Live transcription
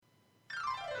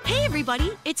Hey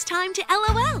everybody, it's time to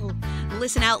LOL.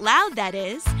 Listen out loud, that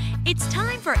is. It's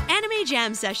time for Anime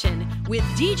Jam Session with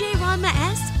DJ Ranma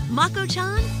S,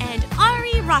 Mako-chan, and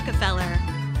Ari Rockefeller.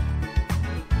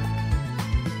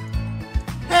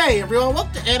 Hey everyone,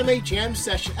 welcome to Anime Jam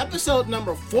Session, episode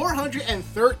number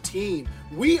 413.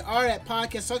 We are at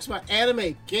podcast talks about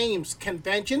anime, games,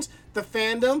 conventions, the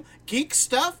fandom, geek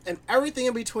stuff, and everything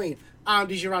in between. I'm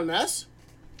DJ Ranma S.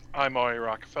 I'm Ari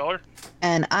Rockefeller.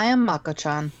 And I am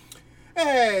Mako-chan.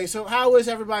 Hey, so how is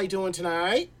everybody doing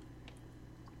tonight?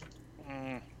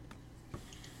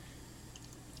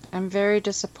 I'm very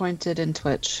disappointed in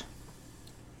Twitch.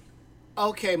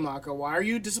 Okay, Mako, why are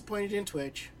you disappointed in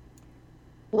Twitch?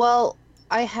 Well,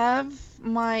 I have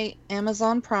my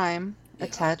Amazon Prime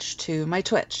attached to my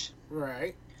Twitch.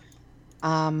 Right.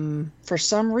 For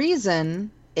some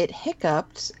reason, it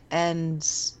hiccuped, and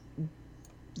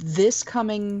this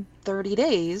coming 30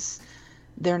 days,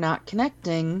 they're not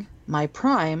connecting my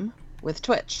Prime with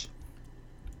Twitch.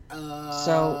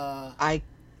 So I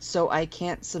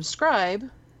can't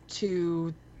subscribe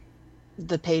to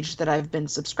the page that I've been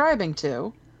subscribing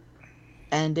to,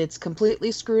 and it's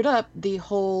completely screwed up the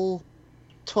whole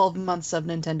 12 months of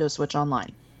Nintendo Switch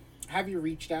Online. Have you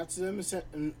reached out to them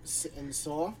and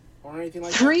saw or anything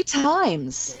like that? 3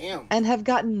 times. Damn. And have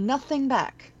gotten nothing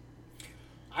back.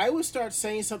 I would start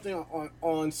saying something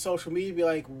on social media, be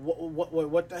like,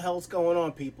 what the hell's going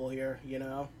on, people here, you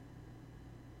know?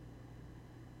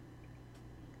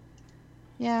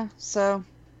 Yeah, so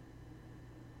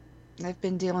I've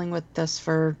been dealing with this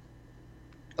for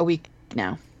a week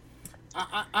now.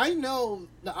 I know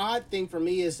the odd thing for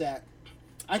me is that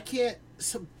I can't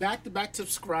back-to-back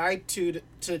subscribe to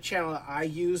the channel that I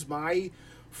use my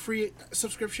free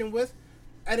subscription with.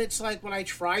 And it's like when I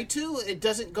try to, it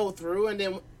doesn't go through. And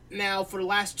then now for the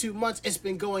last 2 months, it's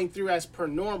been going through as per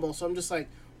normal. So I'm just like,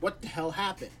 what the hell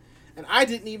happened? And I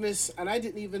didn't even set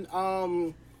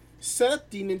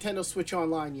up the Nintendo Switch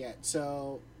Online yet.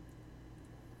 So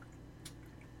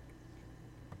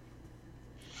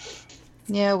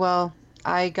Yeah, well,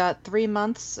 I got 3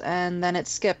 months and then it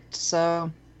skipped, so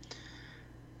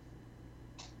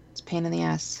it's a pain in the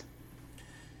ass.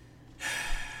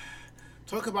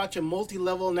 talk about your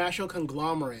multi-level national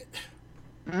conglomerate.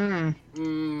 Oh,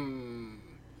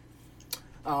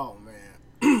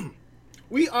 man.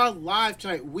 We are live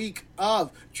tonight, week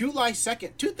of July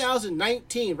 2nd,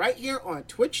 2019, right here on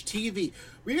Twitch TV.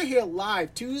 We are here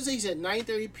live Tuesdays at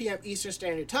 9:30 p.m. Eastern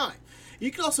Standard Time.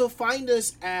 You can also find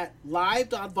us at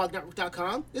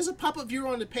live.vognetwork.com. There's a pop-up viewer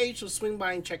on the page, so swing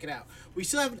by and check it out. We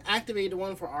still haven't activated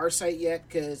one for our site yet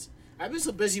because I've been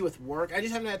so busy with work. I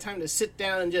just haven't had time to sit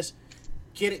down and just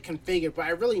get it configured, but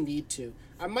I really need to.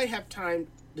 I might have time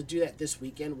to do that this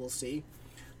weekend. We'll see.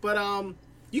 But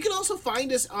you can also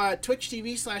find us on Twitch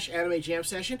TV/Anime Jam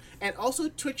Session and also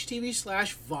Twitch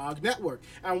TV/VOG Network.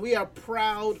 And we are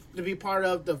proud to be part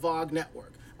of the VOG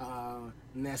Network.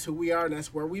 And that's who we are, and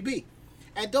that's where we be.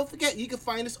 And don't forget, you can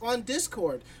find us on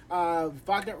Discord,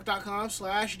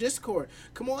 vognetwork.com/Discord.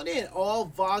 Come on in. All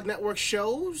VOG Network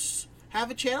shows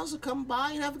have a channel, so come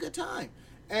by and have a good time.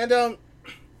 And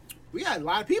we got a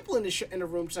lot of people in the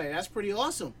room tonight. That's pretty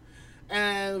awesome.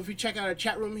 And if you check out our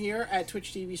chat room here at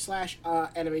Twitch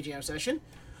TV/Anime Jam Session,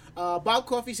 Bob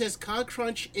Coffee says Con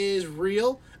Crunch is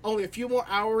real. Only a few more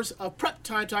hours of prep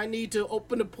time till I need to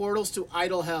open the portals to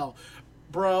Idle Hell.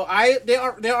 Bro,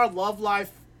 there are Love Live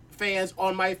fans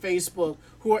on my Facebook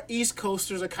who are East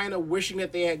Coasters are kind of wishing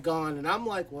that they had gone. And I'm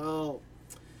like, well,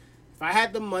 if I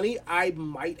had the money, I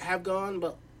might have gone.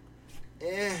 But,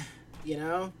 you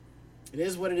know, it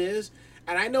is what it is.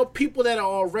 And I know people that are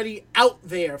already out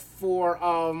there for,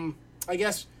 I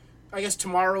guess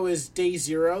tomorrow is day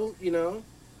 0, you know?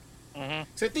 Mm-hmm.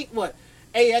 So I think,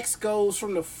 AX goes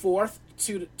from the 4th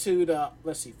to the,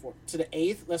 let's see, to the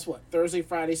 8th. That's what, Thursday,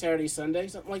 Friday, Saturday, Sunday,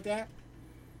 something like that?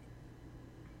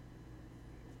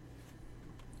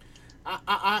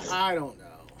 I don't know.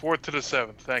 4th to the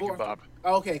 7th. Thank you, Bob.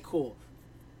 Okay, cool.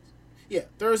 Yeah,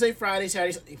 Thursday, Friday,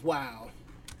 Saturday, Sunday. Wow.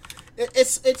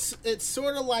 It's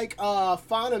sort of like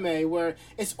Fanime, where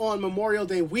it's on Memorial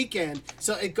Day weekend,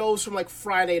 so it goes from like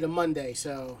Friday to Monday.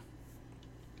 So,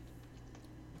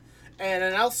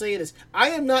 and I'll say this: I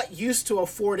am not used to a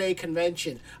 4-day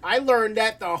convention. I learned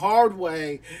that the hard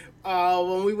way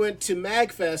when we went to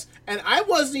MagFest, and I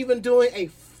wasn't even doing a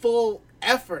full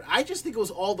effort. I just think it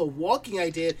was all the walking I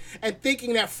did, and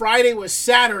thinking that Friday was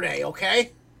Saturday.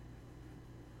 Okay.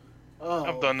 Oh,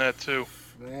 I've done that too.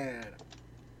 Man.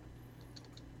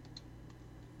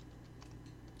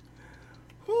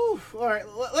 Whew. All right,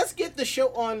 let's get the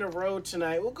show on the road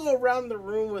tonight. We'll go around the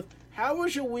room with how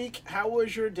was your week? How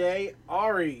was your day?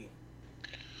 Ari?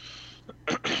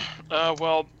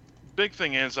 Well, big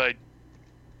thing is I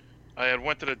had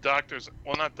went to the doctor's,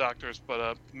 well, not doctor's, but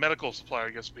a medical supplier, I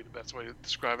guess would be the best way to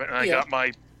describe it, and I got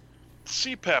my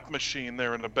CPAP machine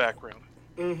there in the background.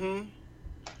 Mm-hmm.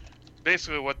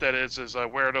 Basically what that is I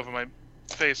wear it over my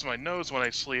face and my nose when I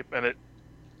sleep, and it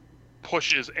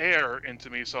pushes air into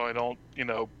me so I don't,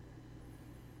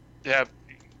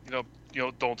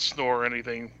 don't snore or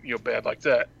anything, bad like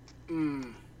that.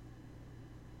 Mm.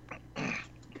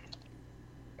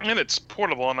 And it's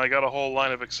portable, and I got a whole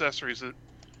line of accessories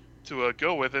to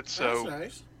go with it. So That's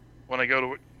nice. when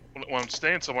I'm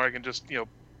staying somewhere, I can just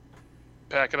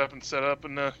pack it up and set up,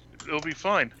 and it'll be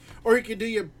fine. Or you could do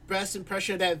your best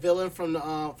impression of that villain from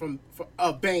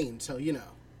Bane. So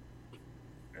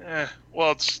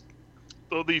Well,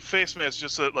 the face mask is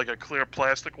just like a clear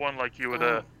plastic one, like you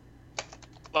would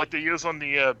like they use on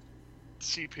the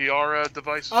CPR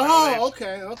devices. Oh,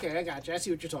 okay, I got you. I see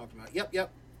what you're talking about.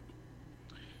 Yep.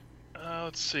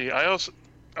 Let's see. I was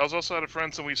also at a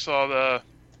friend's, and we saw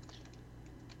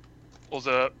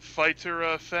the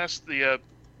Fighter Fest, the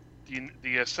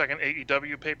second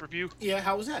AEW pay-per-view. Yeah,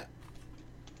 how was that?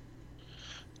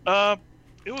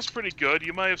 It was pretty good.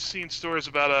 You might have seen stories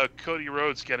about Cody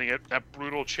Rhodes getting that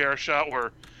brutal chair shot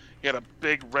where he had a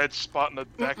big red spot in the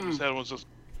back of his head and was just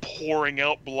pouring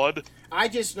out blood. I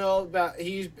just know about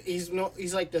he's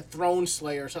like the Throne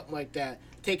Slayer or something like that,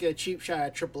 taking a cheap shot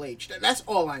at Triple H. That's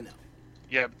all I know.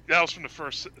 Yeah, that was from the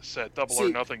first set, Double or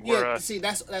Nothing. Where,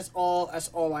 that's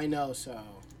all I know. So.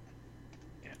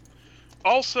 Yeah.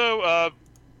 Also,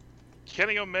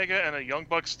 Kenny Omega and the Young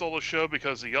Bucks stole the show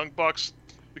because it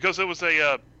was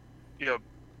a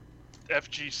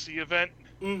FGC event.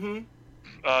 Mm-hmm.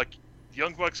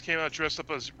 Young Bucks came out dressed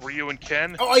up as Ryu and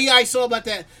Ken. Oh yeah, I saw about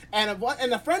that. And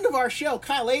a friend of our show,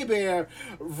 Kyle Abear,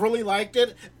 really liked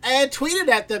it and tweeted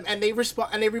at them, and they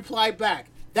replied back.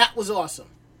 That was awesome.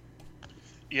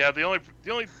 Yeah, the only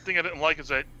thing I didn't like is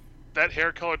that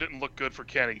hair color didn't look good for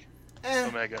Kenny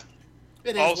Omega.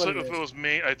 It is also, what it if is. it was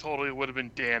me, I totally would have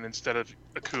been Dan instead of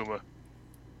Akuma.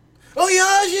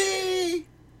 Oyashi!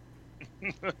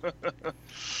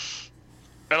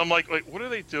 And I'm like, what are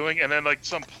they doing? And then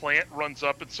some plant runs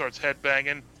up and starts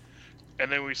headbanging,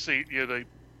 and then we see they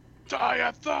die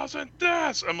 1,000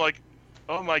 deaths. I'm like,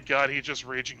 oh my god, he just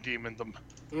raging demoned them.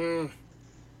 Mm.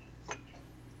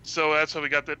 So that's how we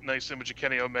got that nice image of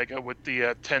Kenny Omega with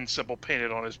the 10 symbol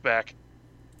painted on his back.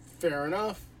 Fair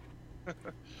enough.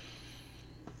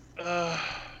 Other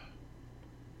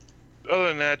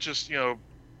than that, just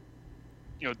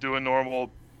doing normal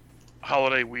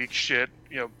holiday week shit.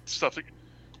 Stuff that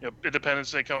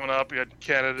Independence Day coming up. You had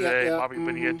Canada Day, Bobby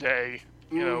Bonilla Day.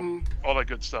 All that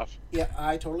good stuff. Yeah,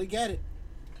 I totally get it.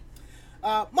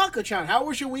 Mako-chan, how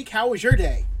was your week? How was your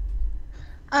day?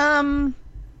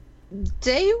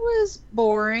 Day was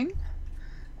boring,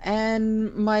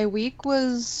 and my week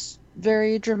was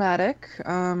very dramatic.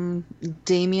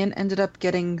 Damien ended up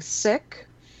getting sick,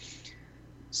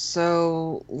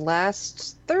 so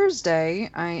last Thursday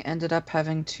I ended up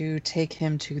having to take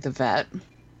him to the vet.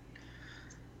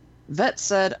 Vet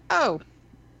said, "Oh,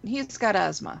 he's got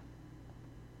asthma,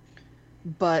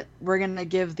 but we're gonna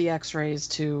give the x-rays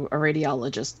to a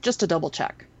radiologist just to double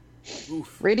check."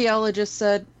 Oof. Radiologist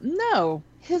said, "No,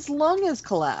 his lung is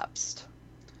collapsed."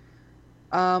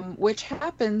 Which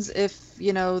happens if,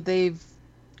 they've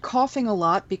coughing a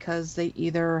lot because they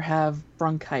either have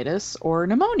bronchitis or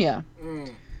pneumonia.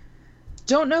 Mm.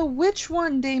 Don't know which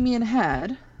one Damien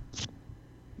had,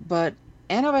 but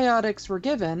antibiotics were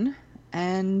given,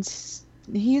 and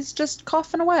he's just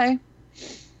coughing away.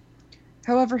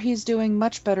 However, he's doing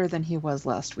much better than he was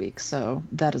last week, so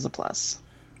that is a plus.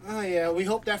 Oh yeah, we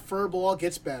hope that fur ball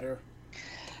gets better.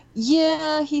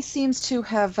 Yeah, he seems to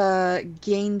have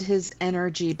gained his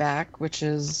energy back, which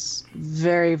is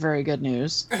very, very good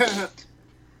news.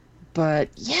 But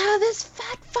yeah, this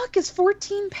fat fuck is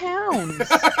 14 pounds.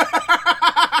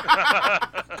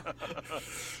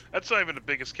 That's not even the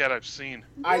biggest cat I've seen.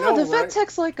 I Yeah, know, the vet right?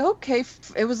 tech's like, okay,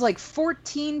 it was like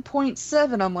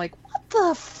 14.7. I'm like, what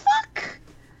the fuck?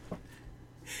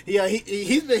 Yeah,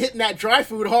 he's been hitting that dry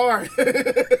food hard.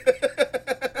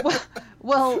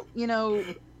 Well,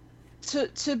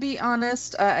 to be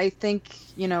honest, I think,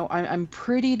 I'm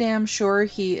pretty damn sure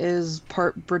he is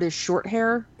part British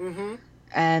Shorthair. Mm-hmm.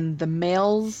 And the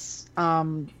males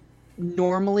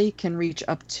normally can reach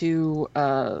up to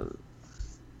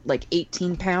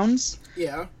 18 pounds.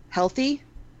 Yeah. Healthy.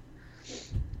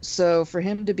 So for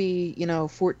him to be,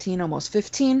 14, almost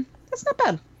 15, that's not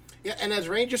bad. Yeah, and as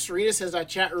Ranger Serena says in our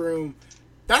chat room,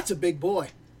 that's a big boy.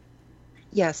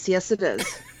 Yes, it is.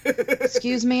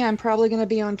 Excuse me, I'm probably going to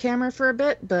be on camera for a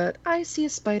bit, but I see a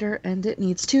spider and it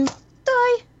needs to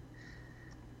die.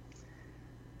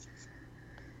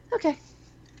 Okay.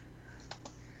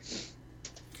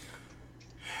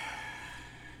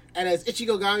 And as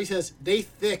Ichigo Gami says, they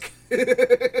thick.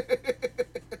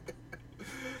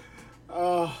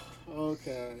 Oh,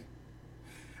 okay.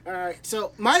 All right.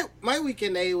 So my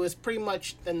weekend day was pretty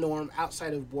much the norm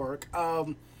outside of work.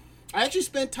 I actually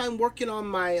spent time working on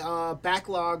my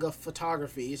backlog of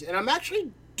photographies, and I'm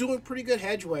actually doing pretty good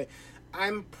headway.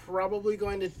 I'm probably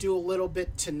going to do a little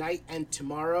bit tonight and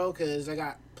tomorrow because I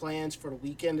got plans for the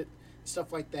weekend,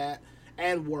 stuff like that,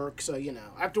 and work. So I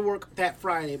have to work that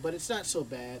Friday, but it's not so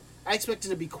bad. I expect it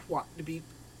to be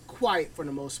quiet for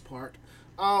the most part.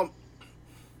 Also,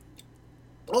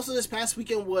 this past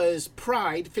weekend was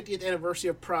Pride, 50th anniversary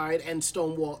of Pride and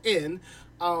Stonewall Inn.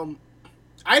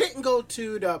 I didn't go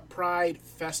to the Pride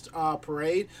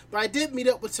parade, but I did meet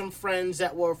up with some friends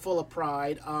that were full of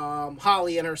pride.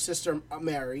 Holly and her sister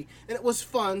Mary, and it was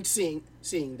fun seeing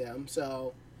them.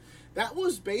 So that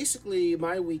was basically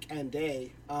my weekend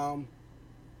day.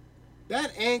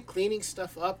 That and cleaning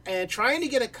stuff up and trying to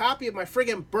get a copy of my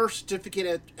friggin' birth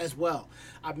certificate as well.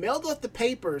 I mailed off the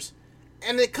papers,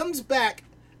 and it comes back,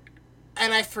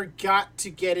 and I forgot to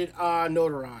get it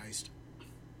notarized.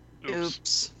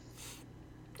 Oops.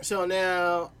 So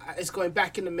now it's going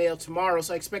back in the mail tomorrow,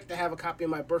 so I expect to have a copy of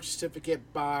my birth certificate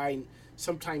by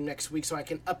sometime next week so I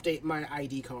can update my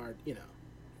ID card,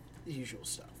 the usual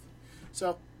stuff.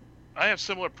 So I have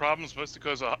similar problems, mostly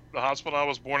because the hospital I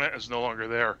was born at is no longer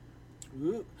there.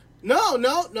 No,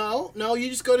 you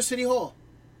just go to City Hall.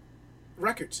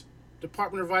 Records.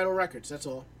 Department of Vital Records, that's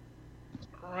all.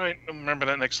 All right, I'll remember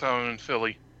that next time I'm in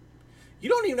Philly. You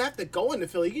don't even have to go into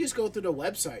Philly, you can just go through the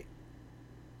website.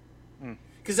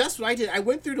 Because that's what I did. I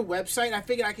went through the website. I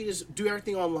figured I could just do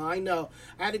everything online. No,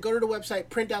 I had to go to the website,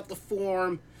 print out the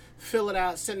form, fill it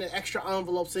out, send an extra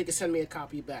envelope so they could send me a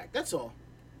copy back. That's all.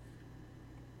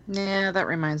 Yeah, that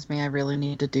reminds me. I really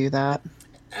need to do that.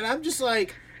 And I'm just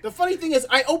like, the funny thing is,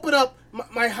 I open up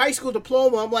my high school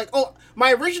diploma. I'm like, oh,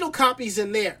 my original copy's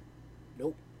in there.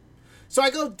 Nope. So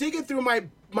I go digging through my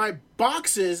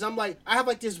boxes. I'm like, I have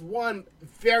like this one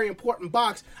very important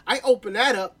box. I open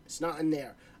that up. It's not in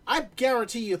there. I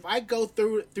guarantee you, if I go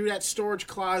through that storage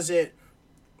closet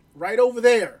right over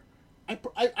there, I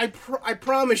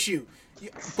promise you,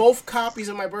 both copies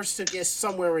of my birth certificate is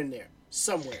somewhere in there.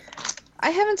 Somewhere. I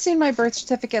haven't seen my birth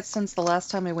certificate since the last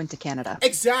time I went to Canada.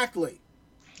 Exactly.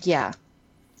 Yeah.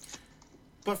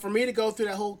 But for me to go through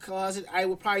that whole closet, I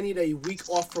would probably need a week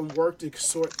off from work to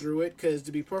sort through it. Because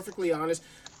to be perfectly honest,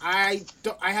 I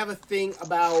have a thing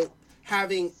about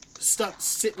having stuff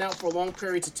sitting out for long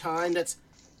periods of time. That's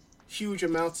huge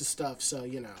amounts of stuff, so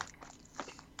And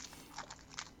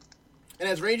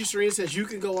as Ranger Serena says, you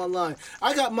can go online.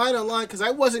 I got mine online because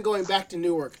I wasn't going back to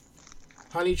Newark.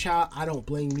 Honey child, I don't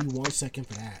blame me 1 second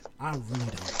for that. I really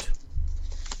don't.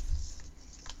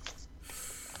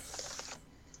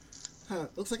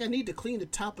 Looks like I need to clean the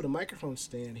top of the microphone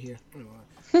stand here.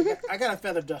 I got a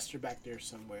feather duster back there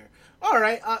somewhere. All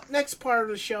right, next part of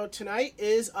the show tonight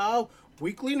is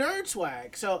weekly nerd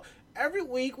swag. So every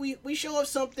week we show up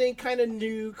something kind of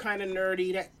new, kind of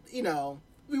nerdy that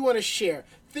we want to share.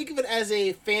 Think of it as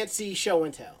a fancy show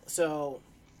and tell. So,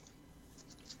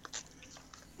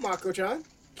 Mako-chan,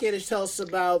 can you tell us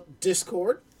about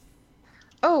Discord?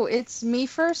 Oh, it's me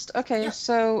first? Okay, Yeah.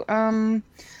 So,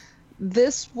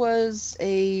 this was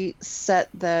a set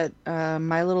that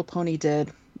My Little Pony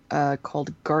did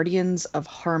called Guardians of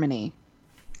Harmony.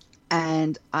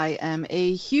 And I am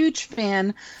a huge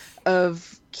fan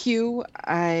of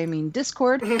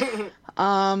Discord.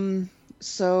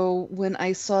 So when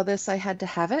I saw this, I had to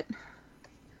have it.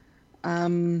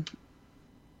 I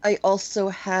also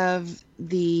have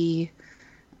the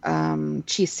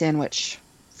cheese sandwich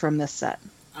from this set.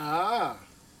 Ah,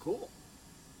 cool.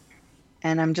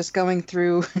 And I'm just going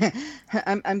through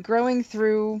I'm growing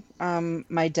through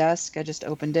my desk. I just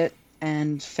opened it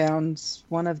and found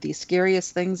one of the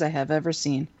scariest things I have ever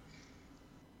seen.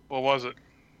 What was it?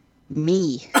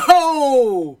 Me.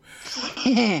 Oh!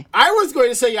 I was going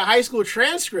to say your high school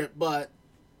transcript, but...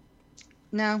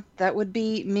 No, that would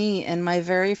be me in my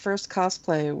very first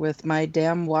cosplay with my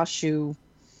damn Washu.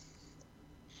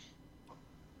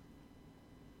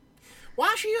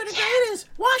 Washu, you're the greatest!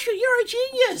 Washu, you're a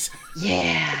genius!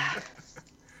 Yeah.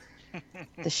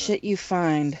 The shit you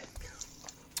find.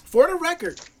 For the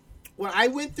record, when I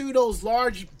went through those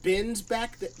large bins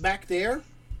back there,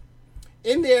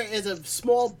 in there is a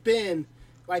small bin,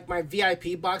 like my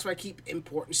VIP box where I keep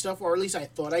important stuff, or at least I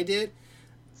thought I did.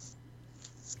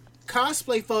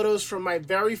 cosplay photos from my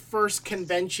very first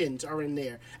conventions are in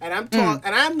there, and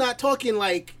I'm not talking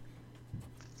like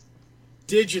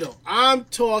digital. I'm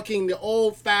talking the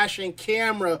old-fashioned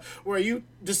camera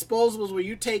disposables where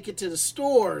you take it to the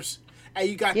stores and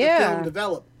you got the film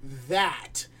developed.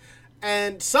 That.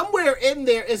 And somewhere in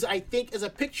there is a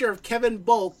picture of Kevin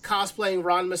Bulk cosplaying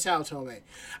Ranma Saotome.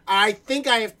 I think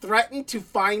I have threatened to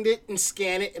find it and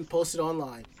scan it and post it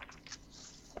online.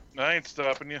 I ain't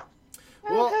stopping you.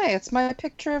 Well, hey, it's my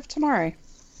picture of Tamari.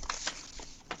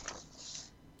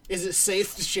 Is it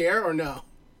safe to share or no?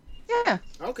 Yeah.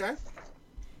 Okay.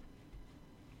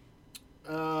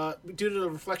 Due to the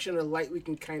reflection of the light, we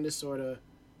can kind of sort of...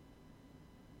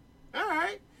 All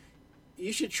right.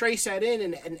 You should trace that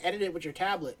in and edit it with your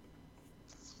tablet.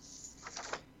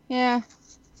 Yeah.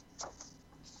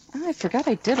 Oh, I forgot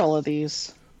I did all of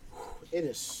these. It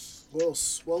is a little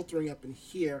sweltering up in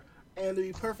here. And to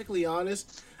be perfectly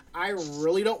honest, I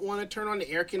really don't want to turn on the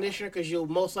air conditioner because you'll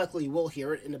most likely will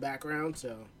hear it in the background.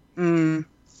 So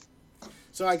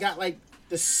I got like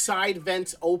the side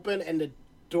vents open and the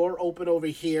door open over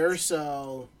here.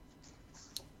 So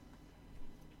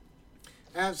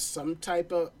I have some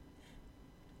type of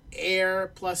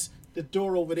air, plus the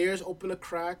door over there is open a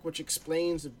crack, which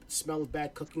explains the smell of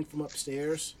bad cooking from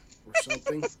upstairs or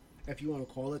something, if you want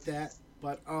to call it that.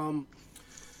 But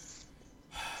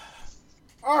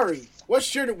Ari,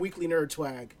 what's your weekly nerd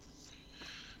twag?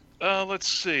 Let's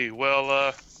see.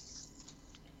 Well,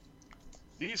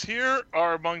 these here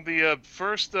are among the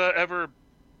first ever,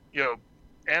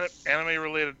 anime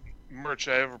related merch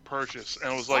I ever purchased,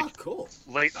 and it was like cool.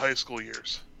 Late high school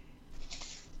years.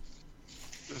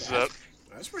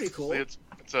 That's pretty cool. It's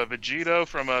a Vegito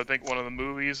from I think one of the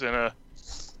movies, and I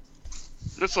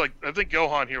think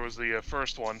Gohan here was the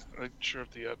first one. I'm not sure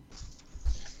if the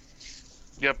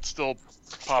still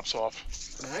pops off.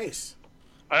 Nice.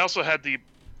 I also had to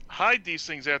hide these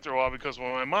things after a while because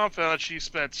when my mom found out, she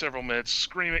spent several minutes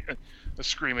screaming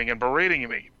and berating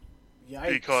me.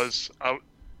 Yikes.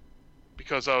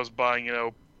 Because I was buying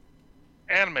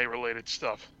anime related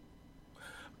stuff.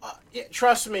 Yeah,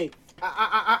 trust me.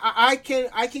 I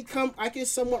can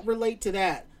somewhat relate to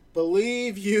that.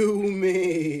 Believe you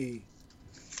me.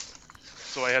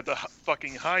 So I had to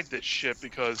fucking hide this shit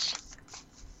because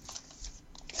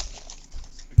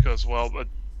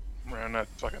I'm not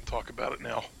fucking talk about it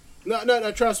now.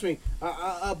 No, trust me.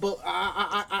 But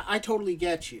I totally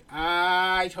get you.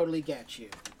 I totally get you.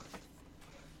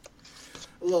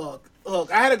 Look,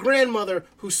 I had a grandmother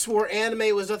who swore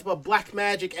anime was nothing but black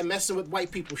magic and messing with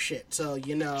white people shit. So,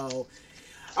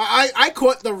 I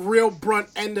caught the real brunt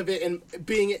end of it and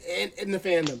being in the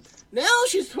fandom. Now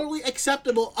she's totally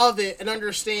acceptable of it and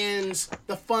understands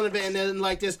the fun of it, and then,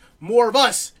 like, there's more of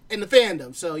us in the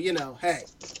fandom. So, hey.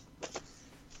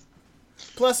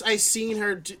 Plus, I seen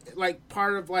her, like,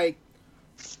 part of, like,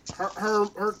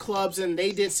 her clubs, and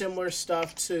they did similar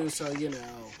stuff, too, so,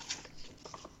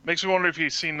 Makes me wonder if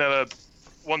you've seen that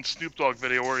one Snoop Dogg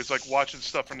video where he's like watching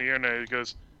stuff from the internet. He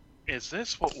goes, "Is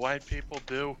this what white people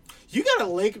do?" You gotta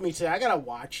link me to that. I gotta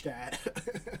watch that.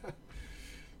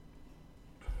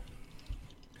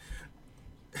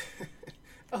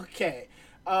 Okay.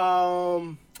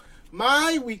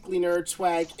 My weekly nerd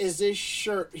swag is this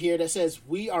shirt here that says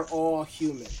 "We are all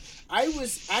human." I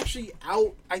was actually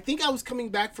out. I think I was coming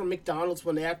back from McDonald's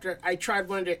one day after I tried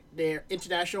one of their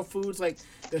international foods, like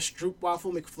the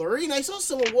Stroopwafel McFlurry, and I saw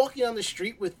someone walking on the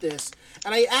street with this,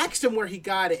 and I asked him where he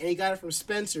got it, and he got it from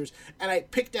Spencer's, and I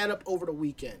picked that up over the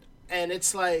weekend. And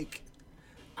it's like,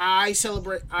 I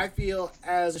feel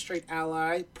as a straight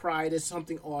ally, pride is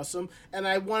something awesome, and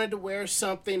I wanted to wear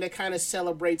something that kind of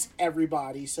celebrates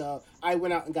everybody, so I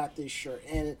went out and got this shirt,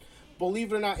 and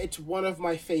believe it or not, it's one of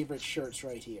my favorite shirts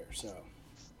right here. So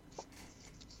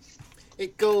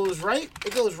it goes right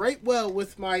well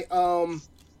with my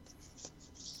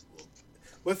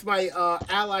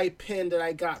ally pin that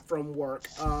I got from work.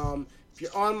 If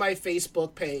you're on my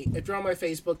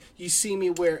Facebook, you see me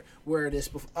wear it is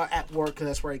at work, because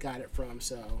that's where I got it from.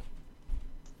 So,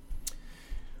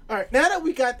 all right, now that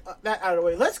we got that out of the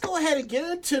way, let's go ahead and get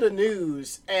into the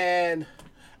news. And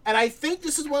I think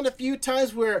this is one of the few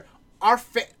times where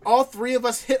all three of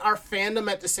us hit our fandom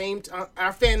at the same time.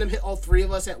 Our fandom hit all three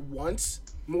of us at once,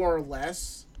 more or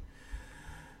less.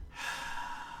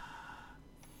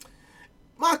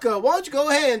 Mako, why don't you go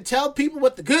ahead and tell people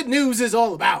what the good news is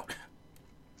all about?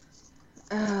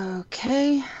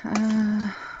 Okay.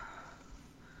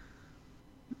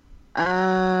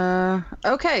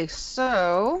 Okay,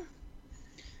 so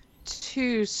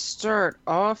to start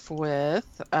off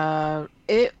with,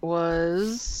 it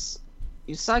was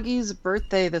Usagi's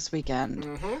birthday this weekend.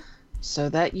 Mm-hmm. So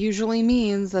that usually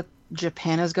means that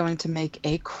Japan is going to make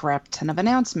a crap ton of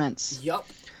announcements. Yup.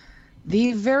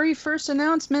 The very first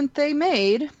announcement they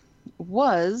made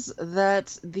was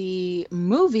that the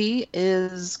movie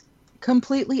is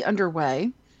completely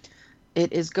underway.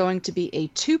 It is going to be a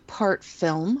 2-part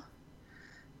film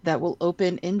that will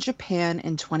open in Japan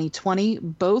in 2020.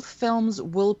 Both films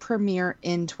will premiere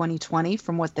in 2020,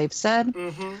 from what they've said.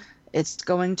 Mm-hmm. It's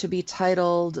going to be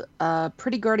titled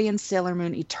Pretty Guardian Sailor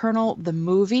Moon Eternal, the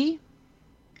movie.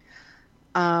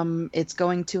 It's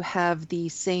going to have the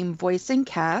same voicing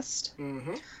cast.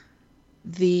 Mm-hmm.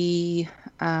 The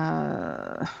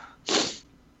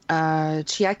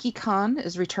Chiaki Kan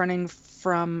is returning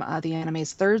from the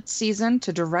anime's 3rd season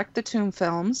to direct the Toon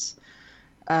films.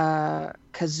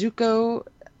 Kazuko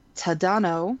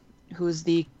Tadano, who is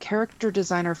the character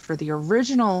designer for the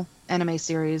original anime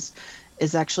series,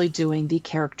 is actually doing the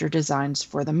character designs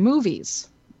for the movies.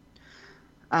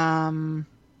 And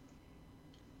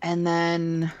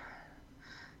then,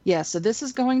 so this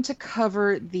is going to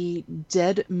cover the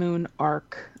Dead Moon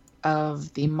arc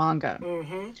of the manga.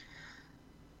 Mm-hmm.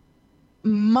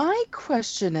 My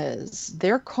question is,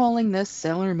 they're calling this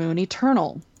Sailor Moon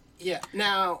Eternal. Yeah.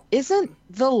 Now, isn't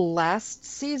the last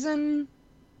season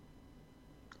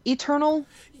Eternal?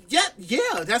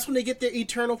 Yeah, that's when they get their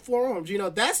eternal forms. You know,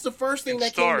 that's the first thing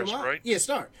that came to mind. Right? Yeah,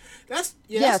 Star.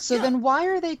 Then why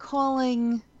are they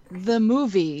calling the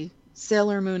movie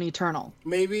Sailor Moon Eternal?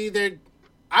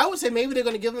 I would say maybe they're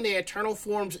going to give them their eternal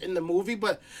forms in the movie,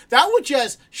 but that would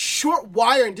just short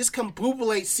wire and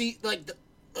discombobulate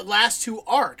the last 2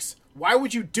 arcs. Why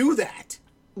would you do that?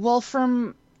 Well,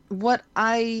 from what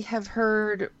I have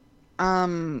heard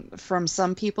from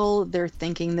some people, they're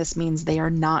thinking this means they are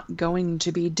not going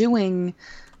to be doing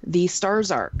the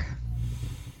Stars arc.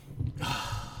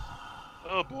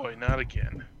 Oh boy, not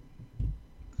again.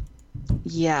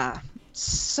 Yeah.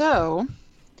 So,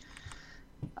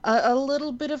 a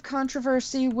little bit of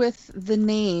controversy with the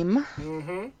name.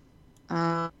 Mm-hmm.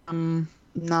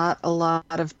 Not a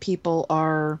lot of people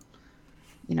are,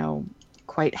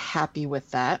 quite happy with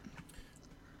that.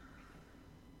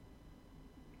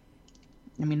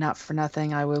 I mean, not for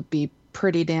nothing, I will be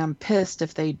pretty damn pissed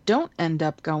if they don't end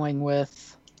up going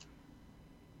with,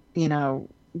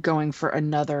 going for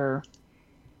another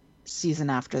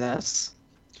season after this.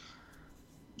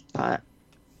 But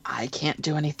I can't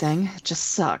do anything. It just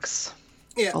sucks.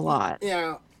 Yeah. A lot.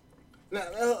 Yeah. Now,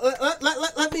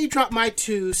 let me drop my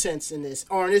 2 cents in this,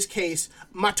 or in this case,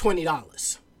 my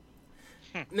 $20.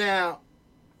 Now,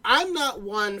 I'm not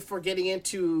one for getting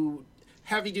into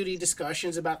heavy-duty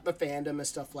discussions about the fandom and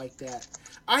stuff like that.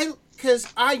 Because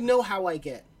I know how I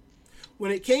get.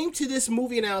 When it came to this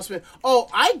movie announcement,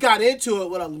 I got into it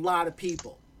with a lot of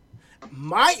people.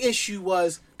 My issue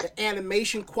was the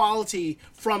animation quality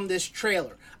from this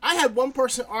trailer. I had one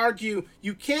person argue,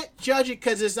 you can't judge it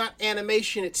because it's not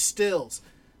animation, it's stills.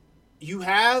 You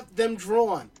have them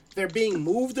drawn. They're being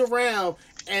moved around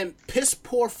and piss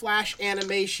poor flash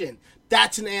animation.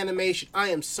 That's an animation. I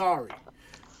am sorry.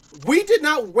 We did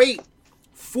not wait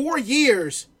 4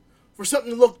 years for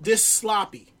something to look this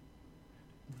sloppy.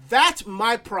 That's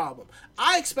my problem.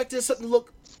 I expected something to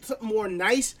look something more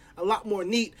nice, a lot more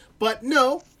neat, but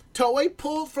no, Toei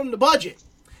pulled from the budget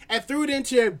and threw it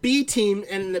into their B team,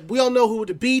 and we all know who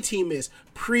the B team is,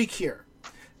 Precure.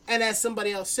 And as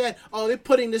somebody else said, they're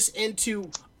putting this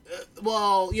into,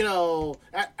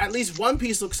 at least One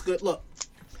Piece looks good. Look,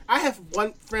 I have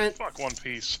one friend. Fuck One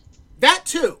Piece. That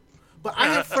too. But I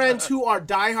have friends who are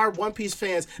diehard One Piece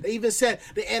fans. They even said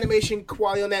the animation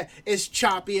quality on that is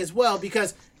choppy as well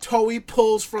because Toei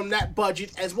pulls from that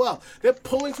budget as well. They're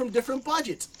pulling from different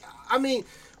budgets. I mean,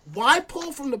 why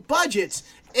pull from the budgets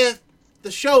if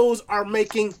the shows are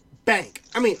making bank?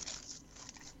 I mean,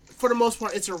 for the most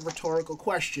part, it's a rhetorical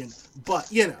question,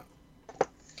 but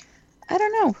I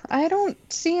don't know. I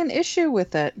don't see an issue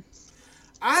with it.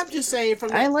 I'm just saying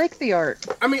I like the art.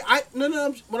 I mean,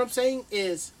 no. What I'm saying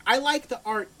is, I like the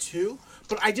art too,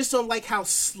 but I just don't like how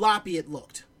sloppy it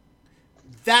looked.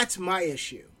 That's my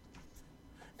issue.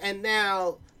 And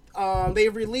now, they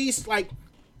released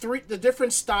the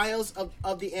different styles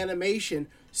of the animation,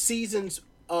 seasons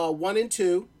 1 and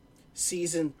 2,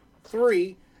 season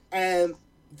 3, and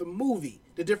the movie.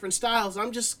 The different styles.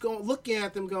 I'm just looking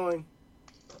at them going,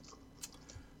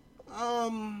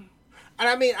 And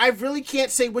I mean, I really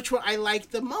can't say which one I like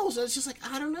the most. It's just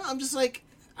I don't know.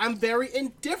 I'm very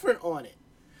indifferent on it.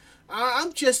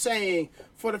 I'm just saying,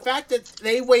 for the fact that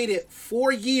they waited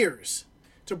 4 years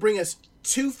to bring us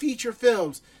 2 feature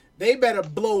films, they better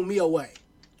blow me away.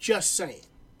 Just saying.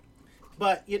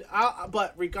 But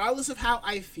but regardless of how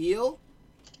I feel,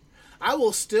 I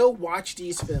will still watch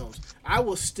these films. I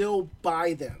will still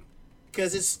buy them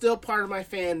because it's still part of my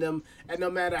fandom. And no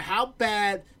matter how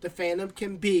bad the fandom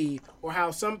can be or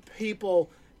how some people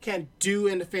can do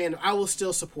in the fandom, I will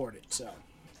still support it. So.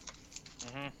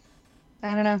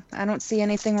 I don't know. I don't see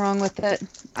anything wrong with it.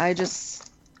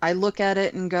 I look at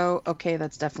it and go, okay,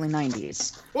 that's definitely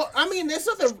 90s. Well, I mean, there's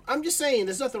nothing. I'm just saying,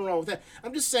 there's nothing wrong with that.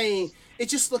 I'm just saying, it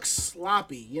just looks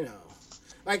sloppy, you know,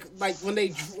 like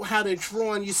when how they're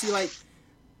drawn. You see, like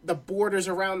the borders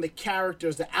around the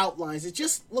characters, the outlines. It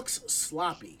just looks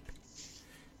sloppy.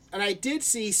 And I did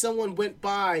see someone went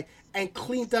by and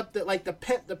cleaned up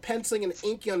the penciling and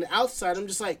inking on the outside. I'm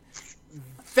just like,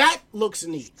 that looks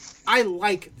neat. I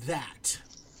like that.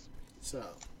 So.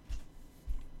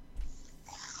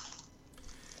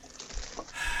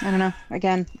 I don't know.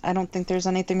 Again, I don't think there's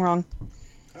anything wrong.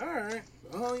 All right.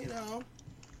 Well, you know,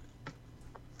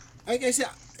 like I said,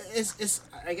 it's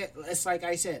like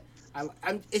I said. I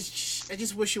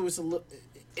just wish it was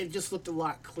it just looked a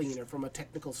lot cleaner from a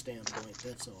technical standpoint.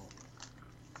 That's all.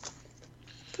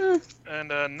 And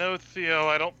no, Theo,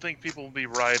 I don't think people will be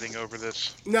rioting over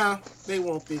this. No, they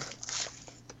won't be.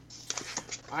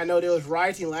 I know there was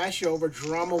rioting last year over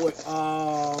drama with the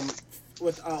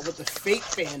Fate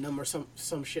fandom or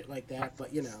some shit like that,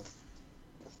 but you know.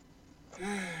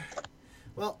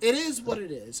 Well, it is what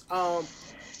it is.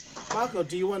 Mako,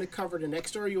 do you want to cover the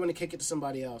next story or you want to kick it to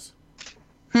somebody else?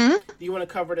 Do you want to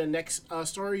cover the next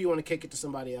story or you want to kick it to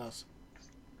somebody else?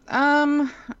 I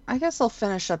guess I'll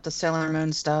finish up the Sailor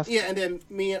Moon stuff. Yeah, and then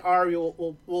me and Ari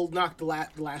will knock the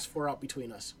last four out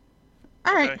between us.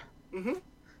 All right. Okay. Mm-hmm.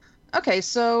 Okay,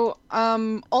 so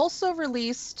also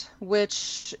released,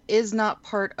 which is not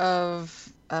part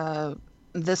of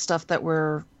this stuff that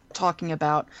we're talking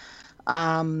about.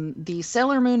 The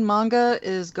Sailor Moon manga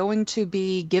is going to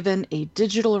be given a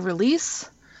digital release.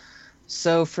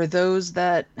 So for those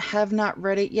that have not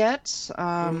read it yet,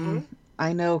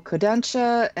 I know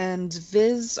Kodansha and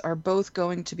Viz are both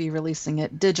going to be releasing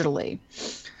it digitally.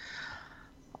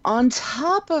 On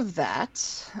top of that,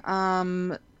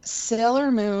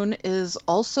 Sailor Moon is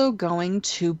also going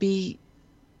to be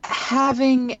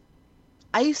having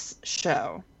ice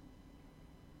show.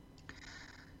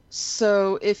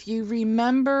 So if you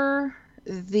remember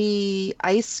the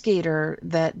ice skater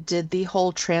that did the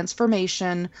whole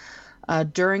transformation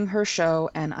during her show,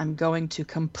 and I'm going to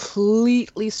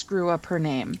completely screw up her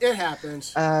name. It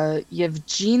happens.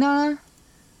 Yevgenia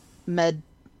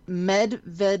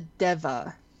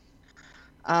Medvedeva.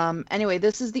 Anyway,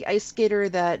 this is the ice skater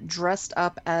that dressed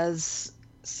up as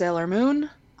Sailor Moon,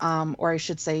 or I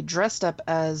should say dressed up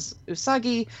as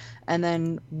Usagi, and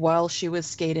then while she was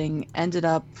skating ended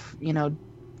up,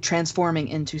 transforming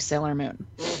into Sailor Moon.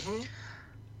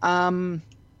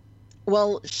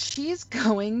 Well, she's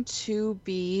going to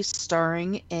be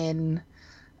starring in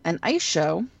an ice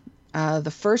show,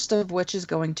 the first of which is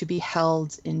going to be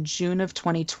held in June of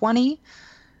 2020.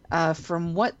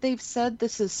 From what they've said,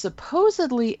 this is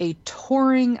supposedly a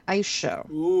touring ice show.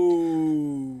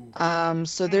 Ooh.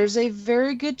 So there's a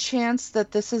very good chance that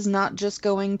this is not just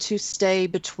going to stay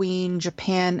between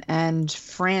Japan and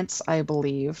France, I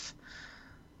believe.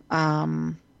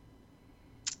 So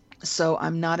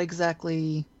I'm not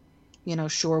exactly,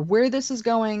 sure where this is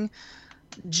going.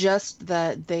 Just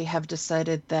that they have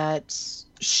decided that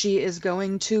she is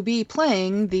going to be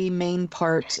playing the main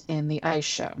part in the ice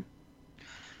show.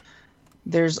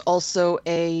 There's also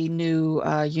a new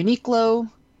Uniqlo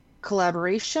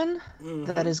collaboration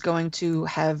that is going to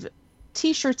have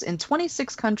t-shirts in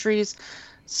 26 countries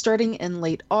starting in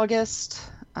late August.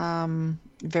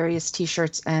 Various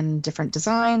t-shirts and different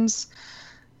designs.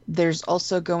 There's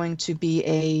also going to be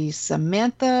a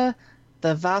Samantha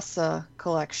the Vasa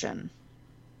collection.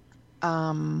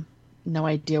 No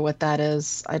idea what that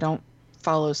is. I don't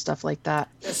follow stuff like that.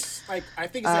 It's like, I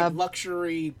think it's like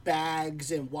luxury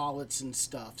bags and wallets and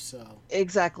stuff. So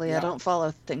exactly, yeah. I don't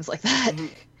follow things like that.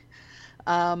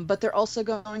 But they're also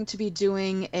going to be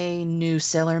doing a new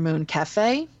Sailor Moon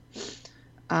cafe.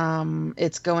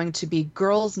 It's going to be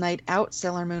Girls Night Out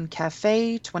Sailor Moon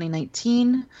Cafe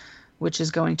 2019, which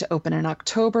is going to open in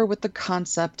October with the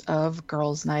concept of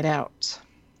Girls Night Out.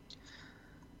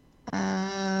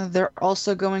 They're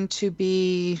also going to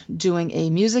be doing a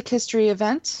music history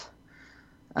event,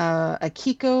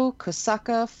 Akiko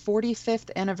Kosaka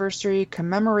 45th Anniversary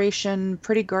Commemoration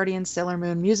Pretty Guardian Sailor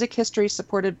Moon Music History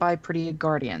supported by Pretty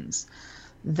Guardians.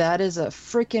 That is a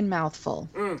freaking mouthful.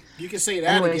 You can say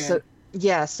that again.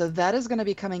 So that is going to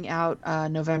be coming out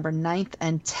November 9th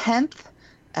and 10th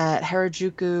at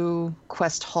Harajuku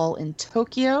Quest Hall in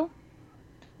Tokyo.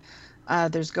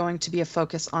 There's going to be a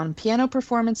focus on piano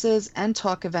performances and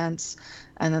talk events.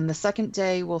 And then the second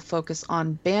day will focus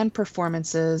on band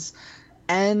performances.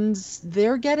 And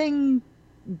they're getting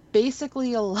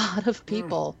basically a lot of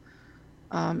people,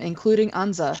 including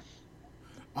Anza.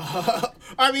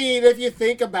 I mean, if you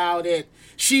think about it,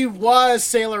 she was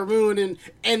Sailor Moon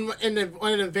and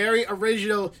one of the very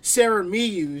original Sarah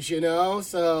Miyus, you know?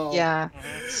 So Yeah.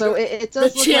 So it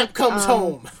does the look champ like, comes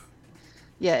home.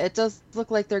 Yeah, it does look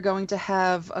like they're going to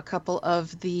have a couple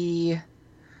of the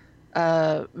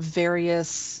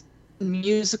various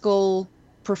musical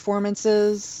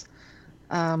performances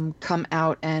come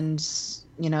out, and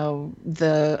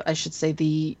I should say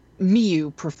the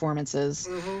Miyu performances,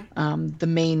 the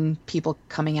main people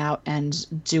coming out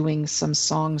and doing some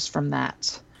songs from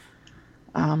that.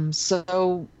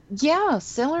 So yeah,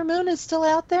 Sailor Moon is still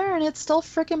out there, and it's still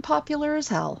freaking popular as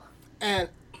hell. And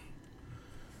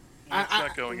It's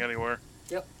not going anywhere.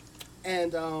 Yep.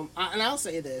 And I'll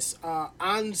say this: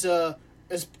 Anza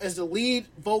is the lead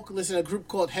vocalist in a group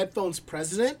called Headphones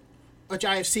President, which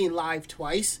I have seen live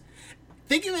twice.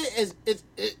 Think of it as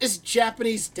it's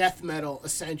Japanese death metal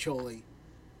essentially,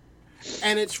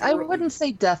 and it's I wouldn't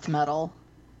say death metal.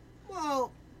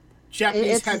 Well,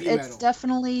 Japanese heavy metal. It's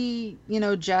definitely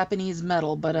Japanese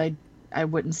metal, but I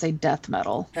wouldn't say death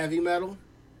metal. Heavy metal.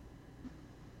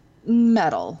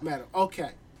 Metal.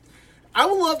 Okay. I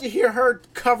would love to hear her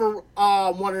cover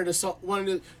one of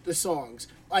the songs,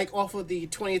 like off of the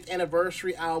 20th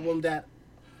anniversary album that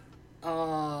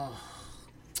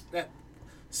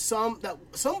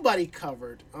somebody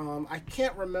covered. I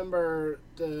can't remember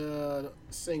the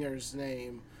singer's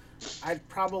name.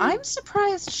 I'm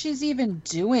surprised she's even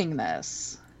doing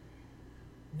this.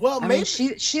 Well, I maybe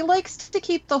mean, she likes to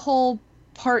keep the whole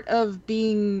part of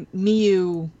being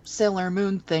Miyu Sailor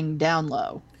Moon thing down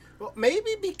low. Well,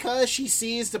 maybe because she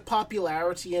sees the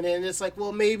popularity in it, and it's like,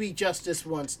 well, maybe just this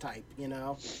once type, you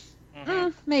know?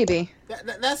 Maybe.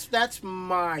 That's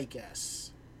my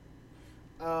guess.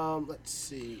 Let's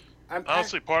see.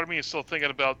 Honestly, part of me is still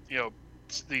thinking about,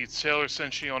 the Sailor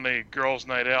Senshi on a girls'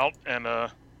 night out, and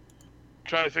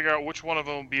trying to figure out which one of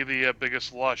them will be the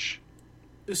biggest lush.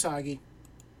 Usagi.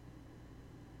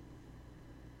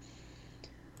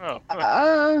 Oh.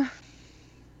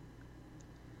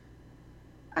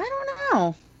 I don't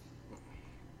know.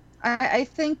 I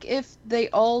think if they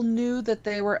all knew that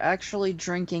they were actually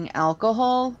drinking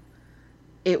alcohol,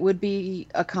 it would be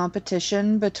a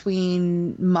competition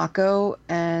between Mako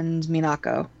and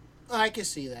Minako. I can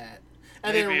see that.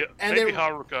 And maybe then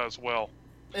Haruka as well.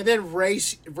 And then Ray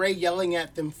yelling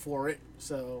at them for it.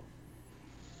 So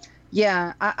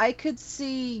yeah, I could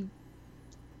see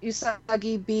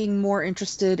Usagi being more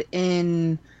interested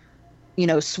in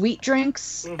sweet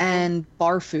drinks and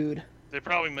bar food. They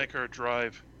probably make her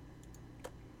drive.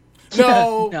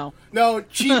 No.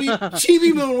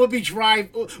 Chibi Moon would be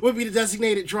the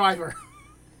designated driver.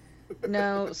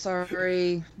 No,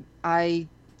 sorry. I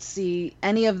see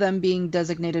any of them being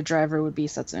designated driver would be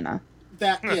Setsuna.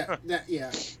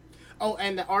 Yeah. Oh,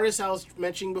 and the artist I was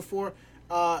mentioning before,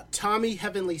 Tommy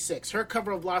Heavenly Six. Her cover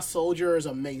of Lost Soldier is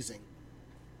amazing.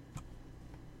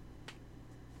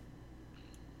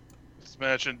 Just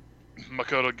imagine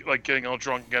Makoto getting all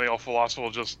drunk and getting all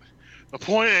philosophical. Just the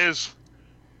point is,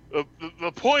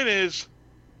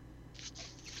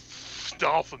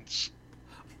 dolphins.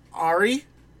 Ari,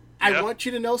 Yeah? I want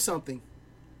you to know something.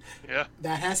 Yeah.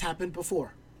 That has happened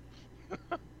before.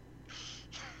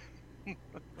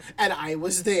 And I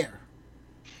was there.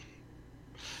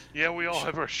 Yeah, we all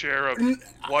have our share of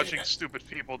watching stupid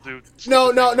people do.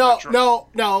 No.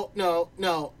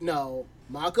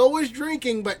 Mako was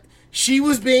drinking, but she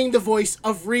was being the voice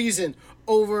of reason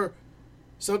over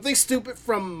something stupid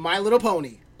from My Little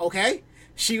Pony, okay?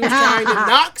 She was trying to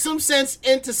knock some sense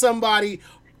into somebody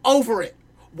over it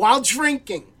while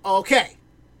drinking, okay?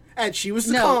 And she was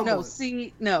the calm one.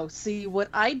 See what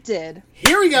I did.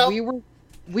 Here we go.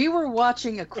 We were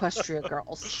watching Equestria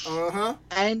Girls.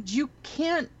 And you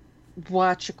can't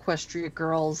watch Equestria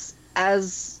Girls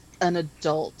as an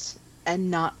adult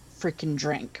and not freaking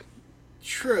drink.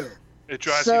 True. It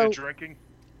drives you to drinking?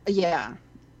 Yeah.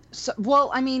 So,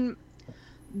 well, I mean,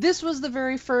 this was the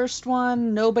very first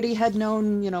one. Nobody had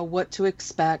known, what to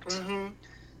expect.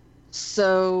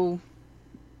 So,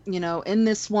 in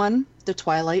this one, the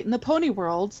Twilight and the Pony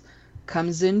world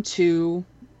comes into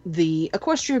the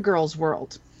Equestria Girls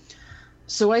world.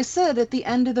 So I said at the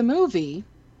end of the movie,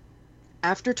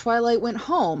 after Twilight went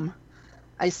home,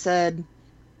 I said,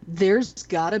 there's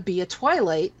gotta be a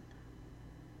Twilight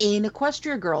in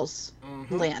Equestria Girls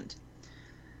land.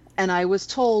 And I was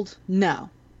told,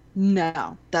 no,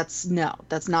 That's not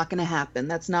going to happen.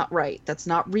 That's not right. That's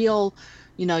not real.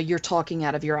 You're talking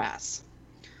out of your ass.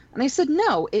 And I said,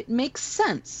 no, it makes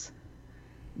sense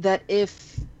that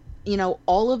if,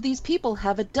 all of these people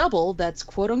have a double that's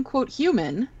quote unquote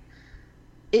human,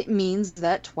 it means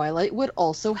that Twilight would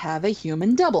also have a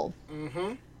human double.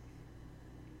 Mm-hmm.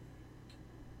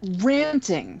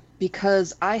 Ranting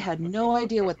because I had no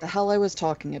idea what the hell I was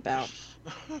talking about.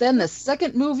 Then the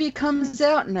second movie comes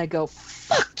out and I go,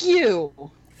 fuck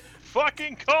you!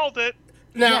 Fucking called it!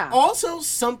 Now, Yeah. also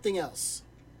something else.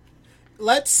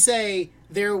 Let's say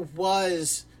there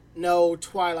was no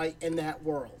Twilight in that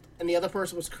world, and the other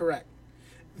person was correct.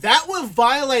 That would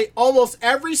violate almost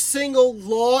every single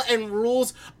law and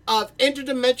rules of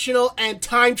interdimensional and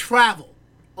time travel.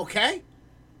 Okay?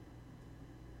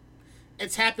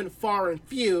 It's happened far and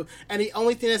few, and the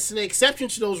only thing that's an exception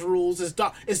to those rules is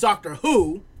Doctor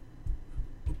Who.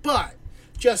 But,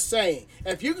 just saying,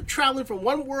 if you're traveling from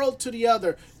one world to the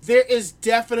other, there is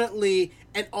definitely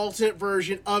an alternate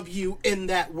version of you in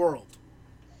that world.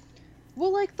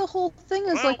 Well, the whole thing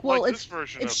is this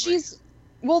version if of she's...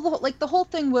 Well, the whole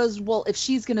thing was, if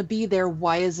she's going to be there,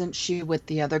 why isn't she with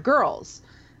the other girls?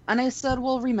 And I said,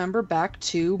 well, remember back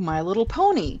to My Little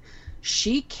Pony.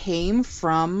 She came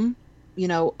from,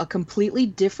 a completely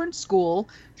different school.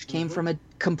 She came from a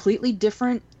completely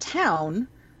different town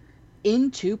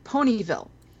into Ponyville.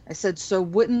 I said, so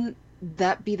wouldn't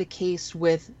that be the case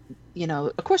with,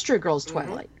 Equestria Girls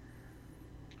Twilight?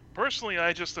 Personally,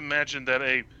 I just imagine that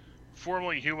a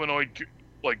formerly humanoid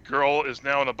girl is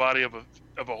now in the body of a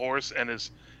horse and is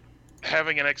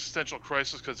having an existential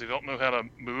crisis because they don't know how to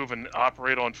move and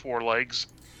operate on four legs.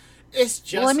 It's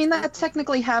just... Well, I mean, that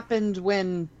technically happened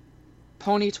when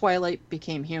Pony Twilight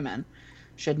became human.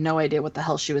 She had no idea what the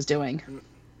hell she was doing.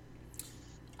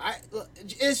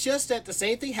 It's just that the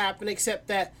same thing happened, except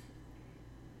that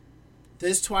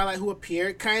this Twilight who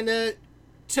appeared kind of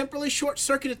temporarily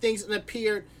short-circuited things and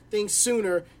appeared things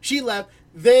sooner. She left,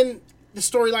 then the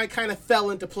storyline kind of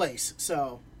fell into place.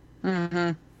 So,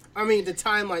 Mm-hmm. I mean, the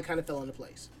timeline kind of fell into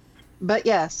place. But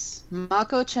yes,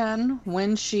 Mako-chan,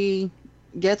 when she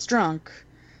gets drunk,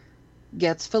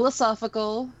 gets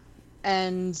philosophical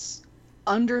and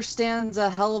understands a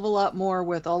hell of a lot more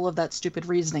with all of that stupid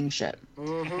reasoning shit.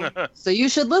 Mm-hmm. So you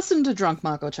should listen to Drunk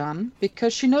Mako-chan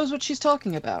because she knows what she's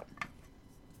talking about.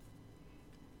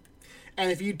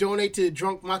 And if you donate to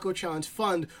Drunk Mako-chan's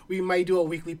fund, we may do a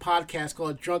weekly podcast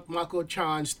called Drunk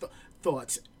Mako-chan's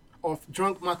Thoughts, or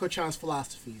Drunk Mako-chan's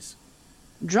Philosophies.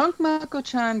 Drunk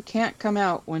Mako-chan can't come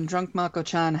out when Drunk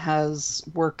Mako-chan has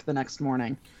work the next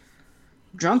morning.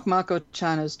 Drunk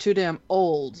Mako-chan is too damn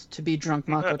old to be Drunk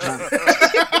Mako-chan.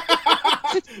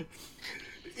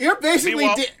 You're basically...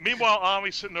 Meanwhile,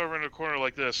 Ami's sitting over in the corner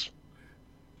like this.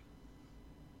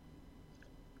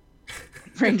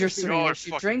 Ranger Y'all Serena, are she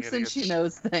fucking drinks idiots. and she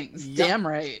knows things. Yep. Damn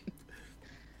right.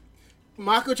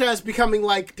 Mako-chan is becoming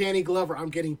like Danny Glover. I'm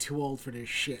getting too old for this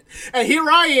shit. And here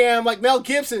I am, like Mel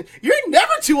Gibson. You're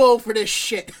never too old for this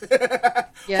shit.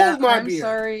 Yeah, Hold my I'm beer.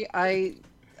 sorry.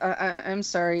 I'm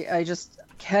sorry. I just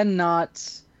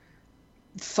cannot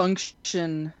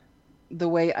function the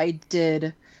way I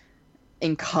did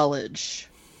in college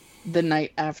the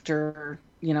night after,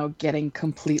 getting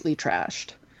completely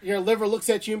trashed. Your liver looks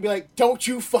at you and be like, don't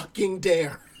you fucking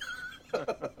dare.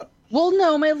 Well,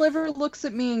 no, my liver looks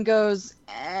at me and goes,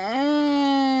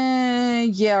 yeah,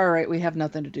 all right, we have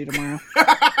nothing to do tomorrow.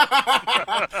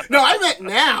 No, I meant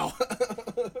now.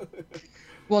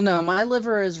 Well, no, my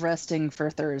liver is resting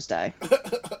for Thursday.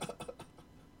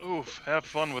 Oof, have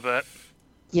fun with that.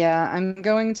 Yeah, I'm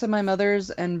going to my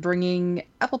mother's and bringing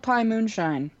apple pie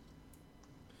moonshine.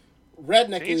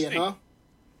 Rednecking it, Tasty.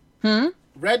 huh?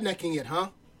 Rednecking it, huh?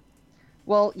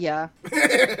 Well, yeah.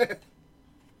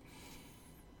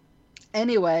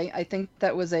 Anyway, I think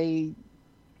that was a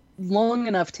long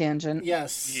enough tangent.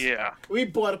 Yes. Yeah. We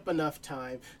bought up enough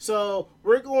time. So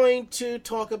we're going to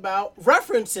talk about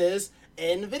references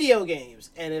in video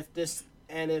games. And if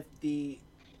the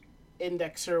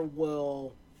indexer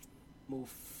will move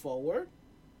forward.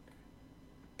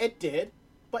 It did,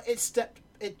 but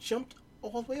it jumped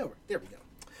all the way over. There we go.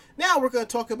 Now we're going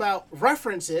to talk about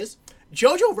references,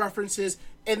 JoJo references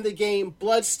in the game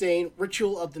Bloodstained: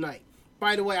 Ritual of the Night.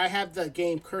 By the way, I have the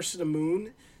game Curse of the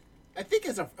Moon. I think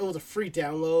it was a free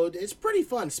download. It's pretty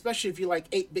fun, especially if you like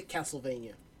 8-bit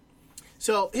Castlevania.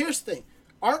 So here's the thing.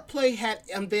 Artplay had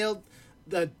unveiled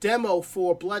the demo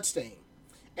for Bloodstained,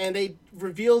 and they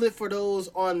revealed it for those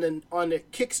on the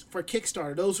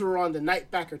Kickstarter, those who are on the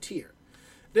Nightbacker tier.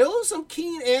 There were some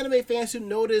keen anime fans who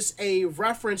noticed a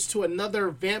reference to another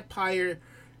vampire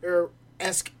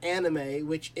esque anime,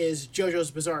 which is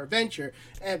JoJo's Bizarre Adventure.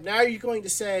 And now you're going to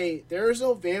say there's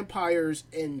no vampires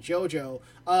in JoJo.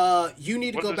 You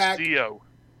need to go back. Dio?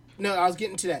 No, I was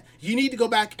getting to that. You need to go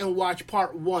back and watch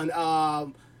part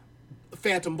 1,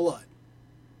 Phantom Blood,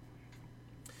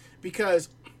 because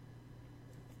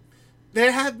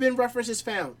there have been references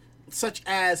found, such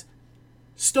as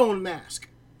Stone Mask,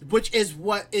 which is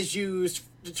what is used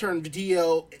to turn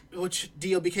Dio, which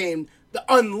Dio became the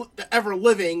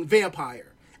ever-living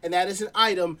vampire. And that is an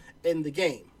item in the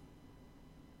game.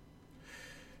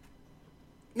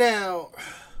 Now,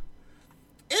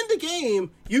 in the game,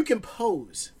 you can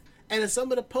pose. And in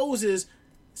some of the poses,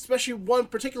 especially one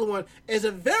particular one, is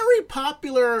a very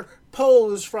popular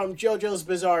pose from JoJo's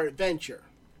Bizarre Adventure,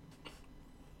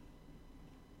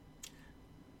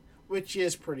 which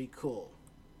is pretty cool.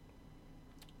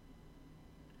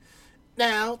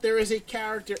 Now, there is a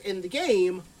character in the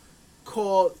game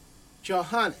called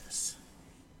Johannes.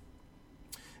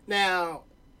 Now,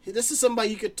 this is somebody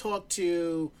you could talk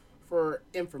to for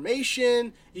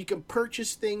information. You can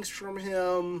purchase things from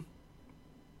him.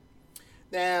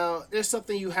 Now, there's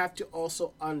something you have to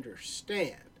also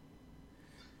understand.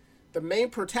 The main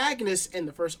protagonist in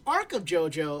the first arc of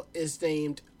JoJo is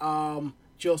named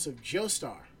Joseph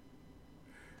Joestar.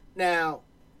 Now,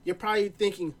 you're probably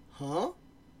thinking, huh?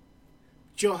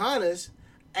 Johannes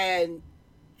and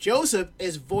Joseph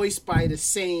is voiced by the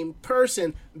same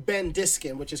person, Ben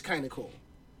Diskin, which is kind of cool.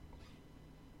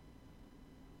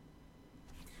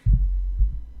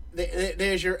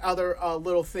 There's your other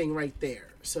little thing right there.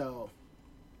 So,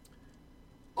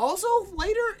 also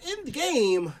later in the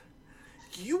game,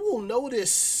 you will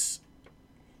notice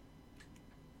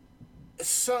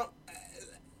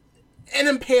an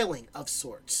impaling of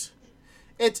sorts.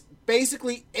 It's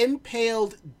basically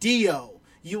impaled Dio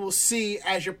you will see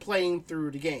as you're playing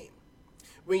through the game.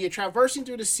 When you're traversing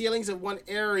through the ceilings of one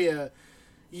area,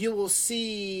 you will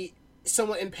see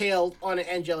someone impaled on an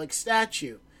angelic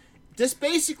statue. This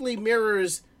basically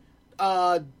mirrors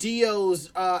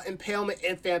Dio's impalement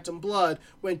in Phantom Blood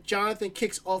when Jonathan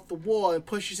kicks off the wall and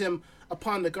pushes him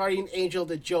upon the guardian angel of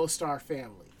the Joestar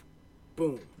family.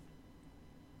 Boom.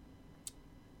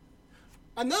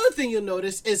 Another thing you'll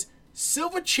notice is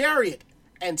Silver Chariot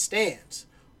and stands,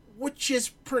 which is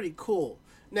pretty cool.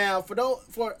 Now,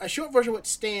 for a short version of what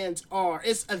stands are,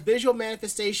 it's a visual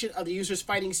manifestation of the user's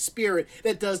fighting spirit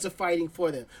that does the fighting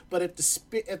for them. But if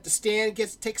the stand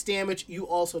takes damage, you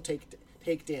also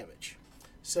take damage.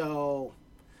 So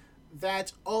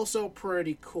that's also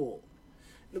pretty cool.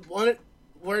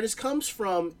 Where this comes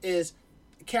from is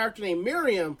a character named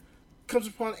Miriam comes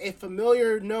upon a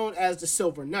familiar known as the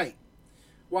Silver Knight.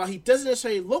 While he doesn't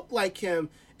necessarily look like him,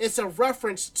 it's a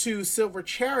reference to Silver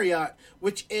Chariot,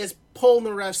 which is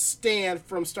Polnareff's stand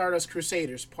from Stardust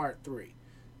Crusaders Part 3.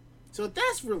 So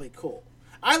that's really cool.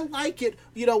 I like it,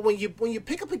 when you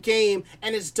pick up a game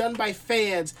and it's done by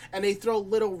fans and they throw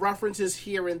little references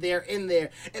here and there in there.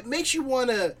 It makes you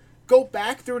want to go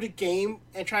back through the game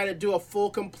and try to do a full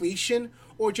completion,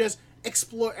 or just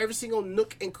explore every single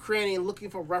nook and cranny and looking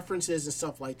for references and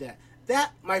stuff like that.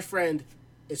 That, my friend,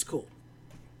 is cool.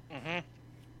 Mm-hmm.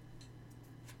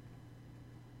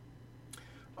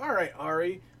 All right,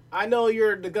 Ari. I know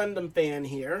you're the Gundam fan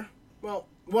here. Well,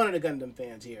 one of the Gundam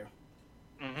fans here.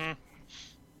 Mm-hmm.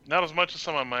 Not as much as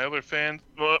some of my other friends,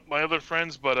 but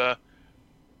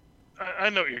I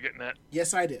know what you're getting at.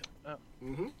 Yes, I do. Oh.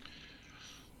 Mm-hmm.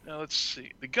 Now let's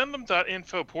see. The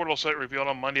Gundam.info portal site revealed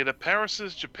on Monday that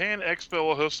Paris's Japan Expo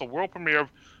will host the world premiere of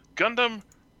Gundam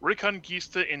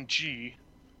Reconquista in G,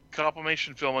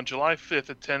 compilation film on July 5th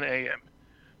at 10 a.m.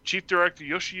 Chief Director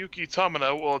Yoshiyuki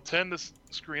Tamino will attend this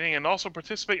screening and also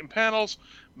participate in panels,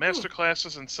 master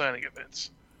classes, and signing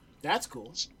events. That's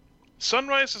cool.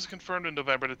 Sunrise has confirmed in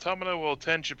November that Tamino will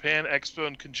attend Japan Expo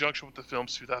in conjunction with the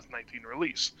film's 2019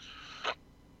 release.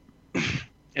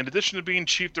 In addition to being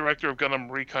chief director of Gundam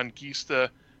Reconquista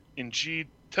in G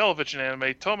television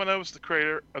anime, Tamino is the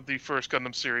creator of the first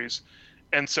Gundam series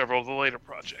and several of the later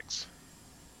projects.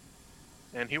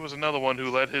 And he was another one who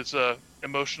let his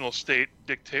emotional state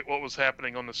dictate what was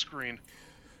happening on the screen.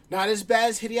 Not as bad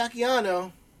as Hideaki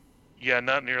Anno. Yeah,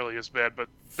 not nearly as bad, but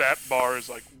that bar is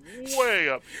like way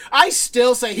up. I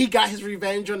still say he got his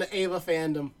revenge on the Ava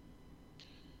fandom.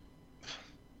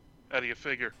 How do you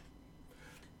figure?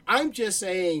 I'm just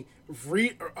saying,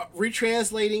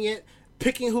 retranslating it,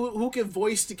 picking who can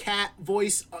voice the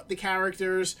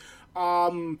characters,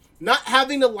 not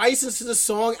having the license to the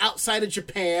song outside of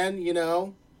Japan,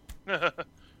 Oh,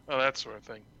 that sort of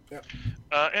thing.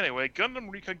 Yeah. Anyway, Gundam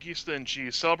Reconquista in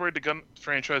G celebrated the Gundam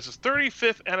franchise's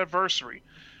 35th anniversary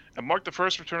and marked the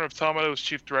first return of Tamado as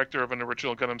chief director of an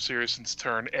original Gundam series since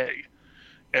Turn A.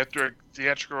 After a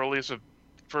theatrical release of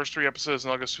the first 3 episodes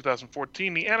in August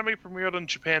 2014, the anime premiered on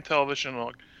Japan television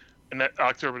in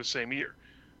October the same year.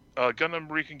 Gundam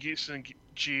Reconguisting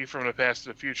G from the Past to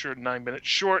the Future, 9-minute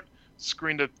short,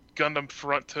 screened at Gundam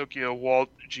Front Tokyo Wall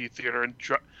G Theater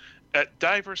at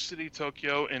Diversity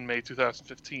Tokyo in May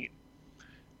 2015.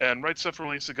 And Right Stuff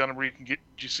released the Gundam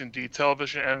Reconguisting D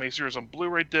television anime series on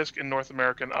Blu-ray disc in North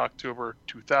America in October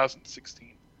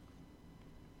 2016.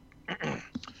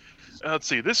 Let's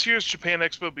see. This year's Japan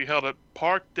Expo will be held at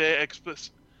Parc des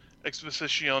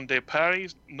Expositions de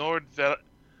Paris Nord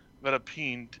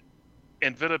Villepinte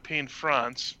in Villepinte,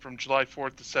 France, from July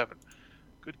 4th to 7th.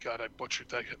 Good God, I butchered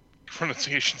that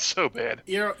pronunciation so bad.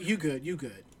 You good.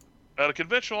 The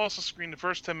convention will also screen the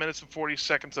first 10 minutes and 40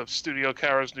 seconds of Studio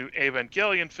Kara's new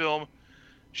Evangelion film,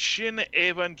 Shin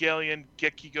Evangelion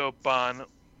Gekigo Ban,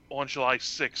 on July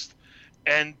 6th.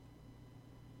 And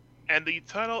the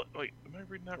title... Wait, am I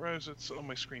reading that right? It's on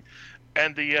my screen.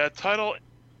 And the title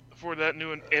for that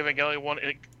new Evangelion one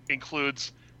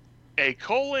includes a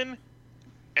colon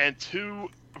and 2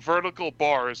 vertical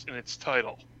bars in its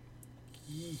title.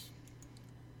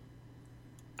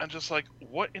 I'm just like,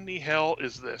 what in the hell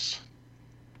is this?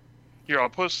 Here, I'll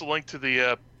post a link to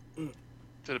the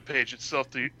page itself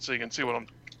so you can see what I'm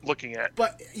looking at.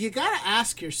 But you gotta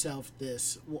ask yourself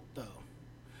this, though.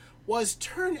 Was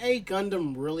Turn A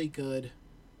Gundam really good?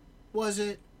 Was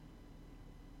it?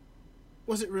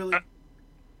 Was it really?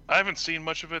 I haven't seen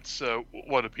much of it, so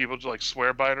what, do people like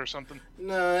swear by it or something?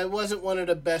 No, it wasn't one of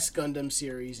the best Gundam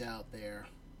series out there.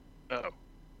 Oh.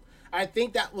 I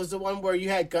think that was the one where you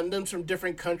had Gundams from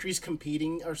different countries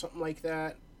competing or something like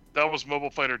that. That was Mobile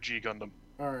Fighter G Gundam.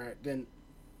 Alright, then.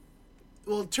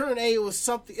 Well, Turn A was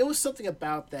something. It was something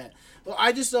about that. Well,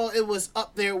 I just know it was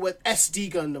up there with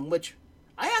SD Gundam, which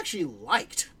I actually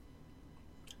liked.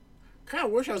 Kind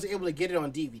of wish I was able to get it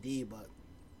on DVD, but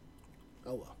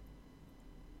oh well.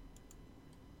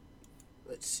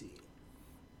 Let's see.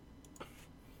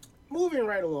 Moving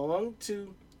right along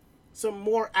to some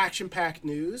more action-packed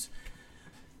news.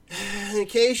 In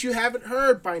case you haven't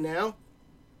heard by now,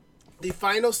 the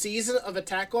final season of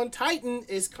Attack on Titan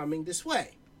is coming this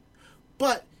way.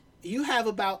 But you have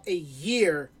about a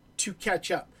year to catch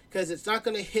up, because it's not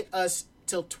going to hit us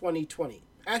till 2020.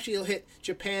 Actually, it'll hit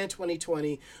Japan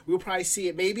 2020. We'll probably see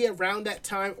it maybe around that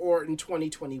time or in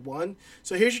 2021.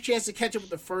 So here's your chance to catch up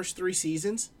with the first 3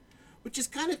 seasons, which is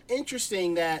kind of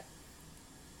interesting that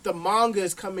the manga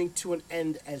is coming to an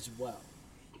end as well.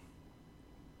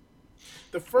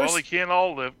 Well, they can't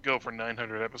all go for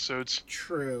 900 episodes.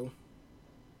 True.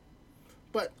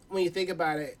 But when you think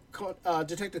about it,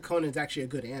 Detective Conan is actually a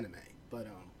good anime. But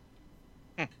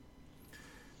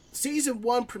Season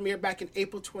 1 premiered back in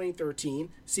April 2013.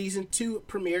 Season 2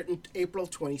 premiered in April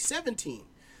 2017.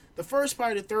 The first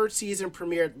part of the 3rd season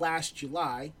premiered last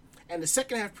July, and the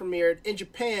second half premiered in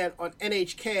Japan on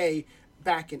NHK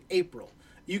back in April.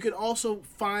 You can also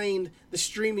find the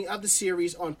streaming of the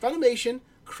series on Funimation,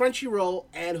 Crunchyroll,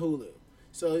 and Hulu.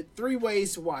 So 3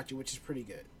 ways to watch it, which is pretty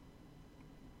good.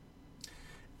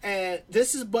 And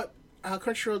this is what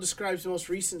Crunchyroll describes the most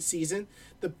recent season.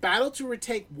 The battle to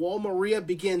retake Wall Maria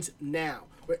begins now.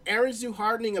 With Aaron's new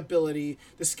hardening ability,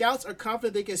 the scouts are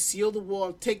confident they can seal the wall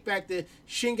and take back the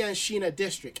Shiganshina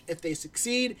district. If they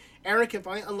succeed, Aaron can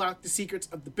finally unlock the secrets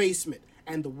of the basement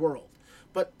and the world.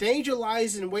 But danger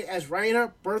lies in wait as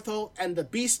Reiner, Berthold, and the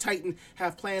Beast Titan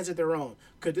have plans of their own.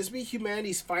 Could this be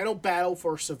humanity's final battle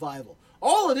for survival?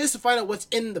 All of this to find out what's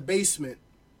in the basement.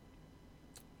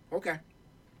 Okay.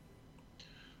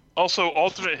 Also,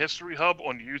 Alternate History Hub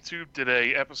on YouTube did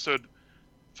a episode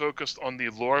focused on the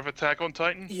lore of Attack on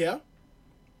Titan. Yeah.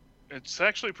 It's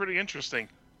actually pretty interesting.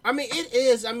 I mean, it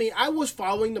is. I mean, I was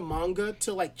following the manga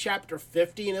to like chapter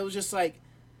 50, and it was just like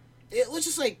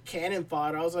cannon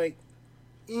fodder. I was like,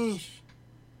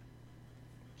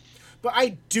 But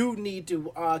I do need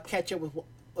to catch up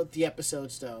with the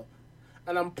episodes, though.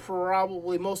 And I'm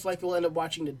probably, most likely, will end up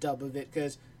watching the dub of it,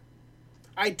 because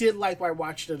I did like what I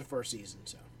watched in the first season,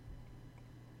 so.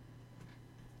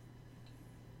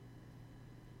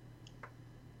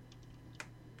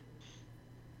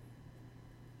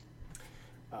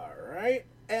 Alright,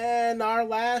 and our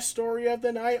last story of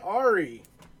the night, Ari.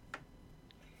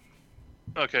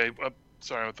 Okay,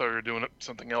 sorry, I thought you were doing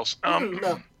something else. No. Let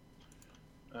me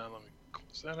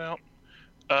close that out.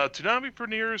 Toonami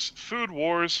premieres Food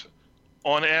Wars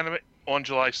on anime on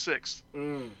July 6th.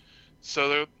 So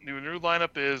the new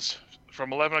lineup is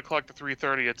from 11 o'clock to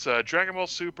 3:30. It's Dragon Ball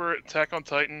Super, Attack on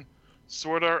Titan,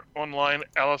 Sword Art Online,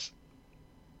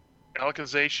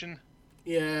 Alicization,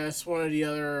 Yeah, it's one of the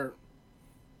other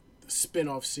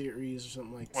spin-off series or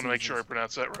something like that. Want to make sure I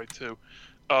pronounce that right, too.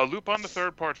 Lupin the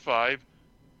Third, Part 5.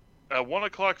 1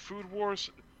 o'clock, Food Wars,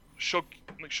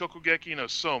 Shokugeki no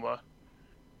Soma.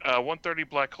 1:30,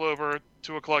 Black Clover.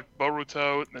 2 o'clock,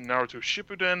 Boruto, then Naruto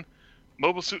Shippuden.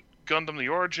 Mobile Suit Gundam The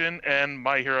Origin, and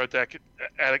My Hero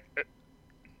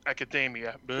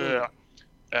Academia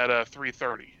at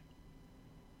 3:30.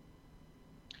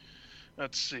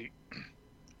 Let's see.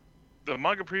 The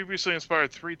manga previously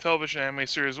inspired 3 television anime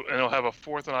series, and it'll have a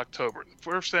 4th in October. The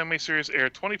first anime series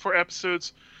aired 24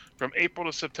 episodes from April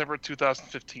to September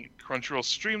 2015. Crunchyroll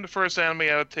streamed the first anime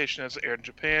adaptation as it aired in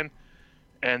Japan,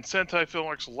 and Sentai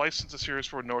Filmworks licensed the series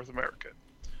for North America.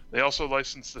 They also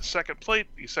licensed the Second Plate,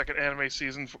 the second anime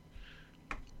season,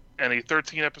 and a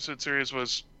 13-episode series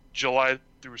was July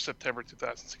through September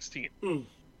 2016.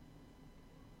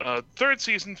 Third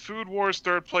season, Food Wars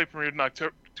Third Plate premiered in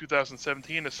October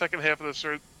 2017. The second half of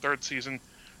the third season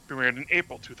premiered in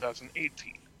April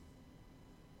 2018.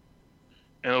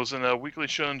 And it was in a weekly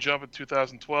Shonen Jump in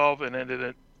 2012 and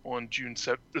ended on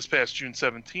this past June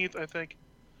 17th, I think.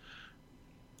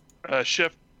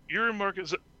 Chef Yuri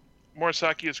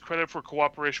Murasaki is credited for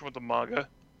cooperation with the manga.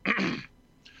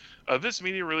 This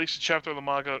media released a chapter of the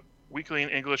manga weekly in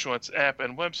English on its app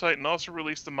and website, and also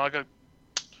releases the manga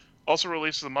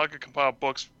compiled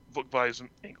book volumes in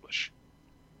English.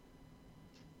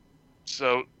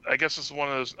 So I guess it's one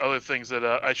of those other things that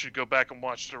I should go back and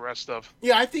watch the rest of.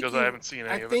 Yeah, I think because I haven't seen any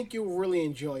of it. I think you'll really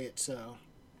enjoy it. So.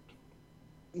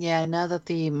 Yeah, now that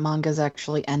the manga's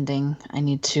actually ending, I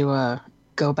need to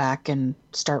go back and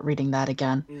start reading that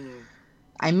again.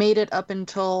 I made it up in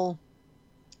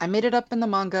the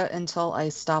manga until I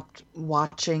stopped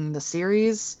watching the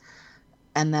series,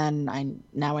 and then I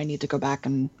need to go back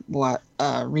and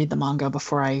read the manga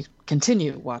before I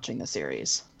continue watching the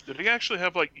series. Did he actually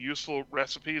have like useful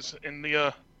recipes in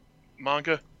the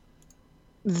manga?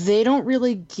 They don't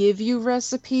really give you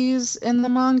recipes in the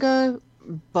manga,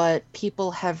 but people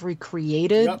have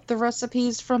recreated the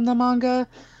recipes from the manga,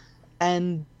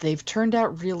 and they've turned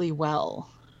out really well.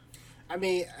 I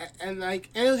mean, and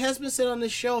it has been said on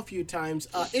this show a few times,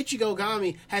 Ichigo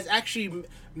Gami has actually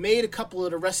made a couple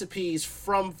of the recipes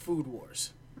from Food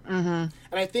Wars. Mm-hmm. And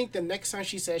I think the next time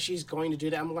she says she's going to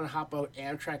do that, I'm going to hop an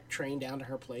Amtrak train down to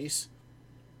her place.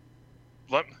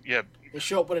 Yeah. And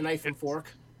show up with a knife and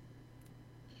fork.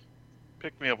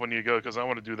 Pick me up when you go, because I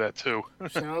want to do that too.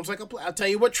 Sounds like I'll tell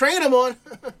you what train I'm on.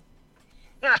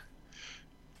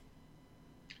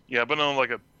 Yeah, I've been on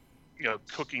like a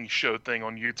cooking show thing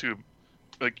on YouTube,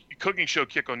 like cooking show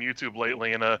kick on YouTube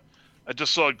lately, and I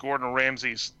just saw Gordon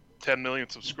Ramsay's 10 million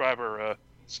subscriber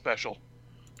special.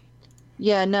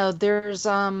 Yeah, no, there is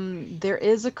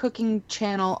a cooking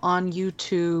channel on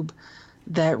YouTube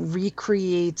that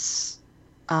recreates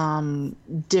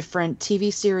different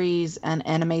TV series and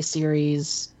anime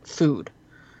series food.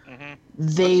 Mm-hmm.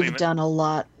 They've done a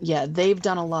lot. Yeah, they've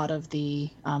done a lot of the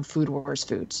Food Wars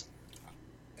foods.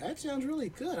 That sounds really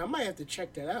good. I might have to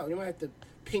check that out. You might have to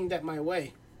ping that my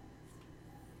way.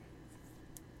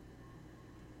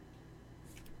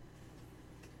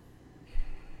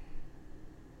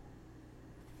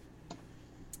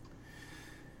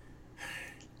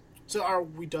 So are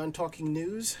we done talking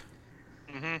news?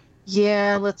 Mm-hmm.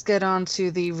 Yeah, let's get on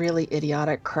to the really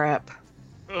idiotic crap.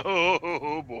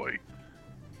 Oh boy.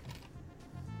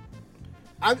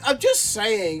 I'm just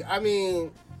saying, I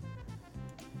mean,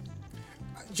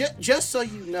 just so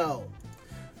you know,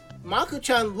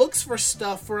 Mako-chan looks for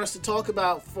stuff for us to talk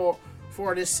about for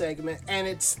this segment, and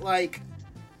it's like,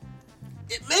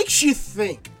 it makes you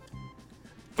think.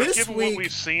 But given what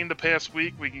we've seen the past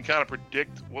week, we can kind of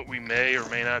predict what we may or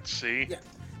may not see. Yeah.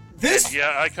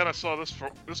 I kind of saw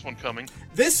this one coming.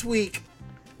 This week,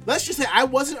 let's just say I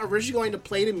wasn't originally going to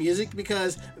play the music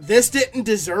because this didn't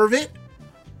deserve it,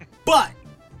 but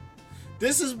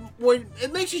this is when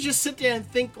it makes you just sit there and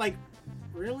think like,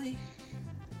 really?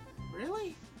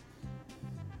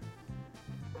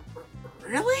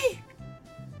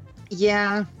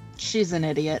 Yeah, she's an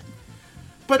idiot.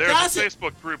 But there's a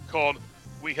Facebook group called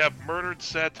 "We Have Murdered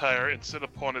Satire and Sit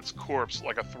Upon Its Corpse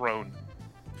Like a Throne."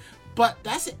 But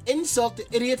that's an insult to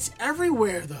idiots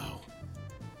everywhere, though.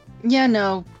 Yeah,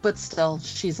 no, but still,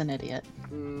 she's an idiot.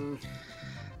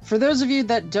 For those of you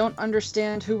that don't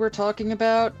understand who we're talking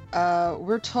about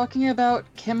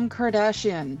Kim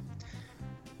Kardashian,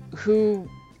 who,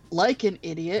 like an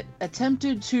idiot,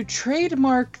 attempted to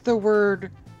trademark the word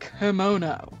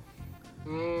kimono.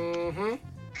 Mm-hmm.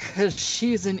 Because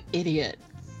she's an idiot.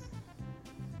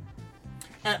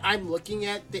 And I'm looking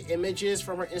at the images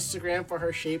from her Instagram for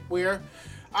her shapewear.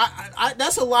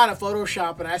 That's a lot of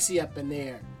Photoshopping I see up in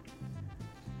there.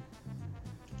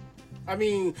 I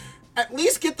mean, at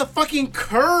least get the fucking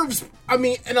curves,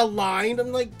 and aligned.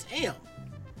 I'm like, damn.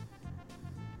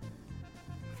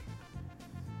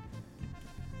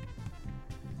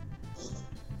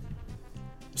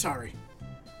 Sorry.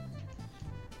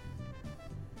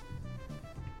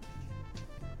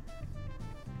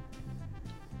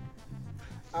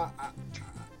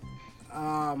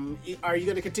 Are you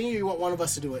going to continue or you want one of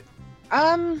us to do it?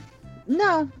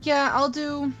 No. Yeah,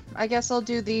 I guess I'll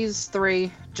do these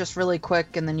 3 just really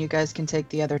quick, and then you guys can take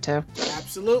the other 2.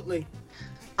 Absolutely.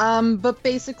 But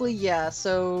basically, yeah,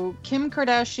 so Kim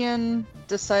Kardashian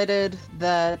decided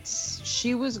that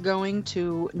she was going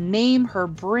to name her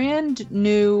brand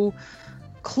new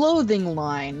clothing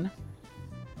line.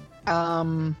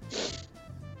 It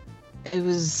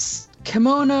was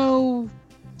Kimono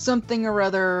something or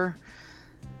other.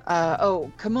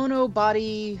 Kimono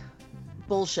Body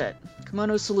Bullshit.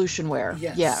 Kimono Solution Wear.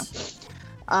 Yes.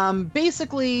 Yeah.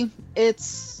 Basically,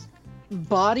 it's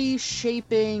body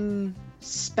shaping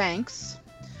Spanx,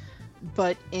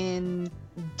 but in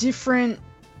different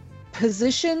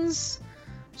positions,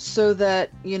 so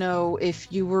that,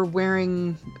 if you were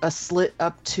wearing a slit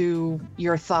up to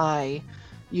your thigh,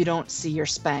 you don't see your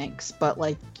Spanx, but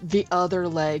like the other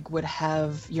leg would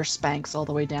have your Spanx all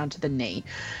the way down to the knee.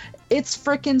 It's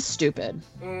freaking stupid.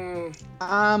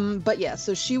 But yeah,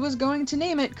 so she was going to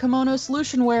name it Kimono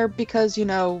Solution Wear because,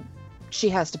 she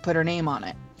has to put her name on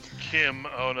it. Kim,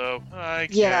 oh no, I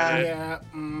get it. Yeah.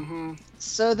 Mm-hmm.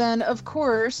 So then, of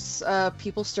course,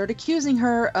 people start accusing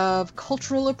her of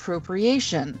cultural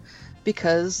appropriation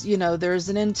because, there's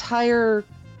an entire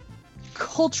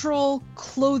cultural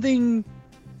clothing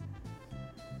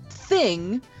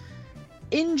thing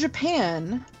in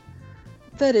Japan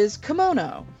that is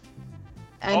kimono.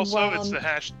 And also,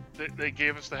 it's they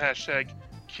gave us the hashtag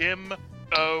Kim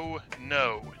O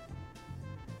No.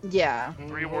 Yeah.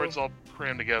 3 words all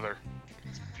crammed together.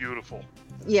 It's beautiful.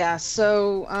 Yeah,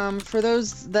 so for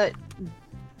those that,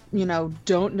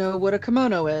 don't know what a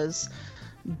kimono is,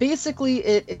 basically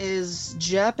it is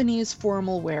Japanese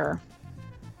formal wear.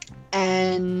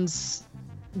 And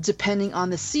depending on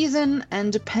the season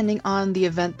and depending on the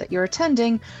event that you're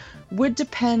attending, would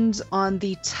depend on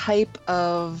the type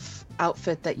of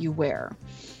outfit that you wear.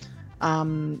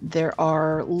 There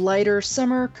are lighter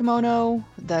summer kimono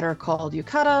that are called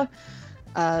yukata.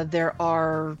 There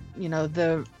are,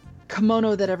 the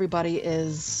kimono that everybody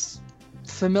is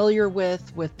familiar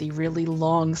with the really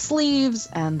long sleeves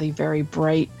and the very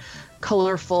bright,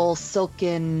 colorful,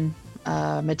 silken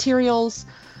materials.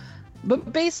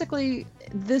 But basically,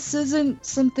 this isn't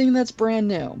something that's brand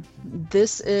new.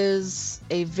 This is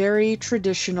a very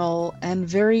traditional and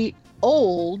very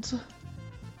old,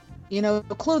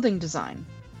 clothing design.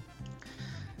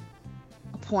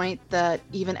 A point that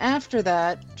even after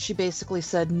that, she basically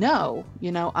said, no,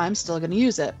 I'm still going to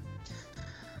use it.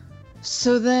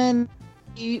 So then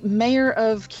the mayor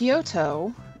of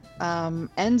Kyoto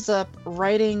ends up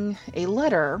writing a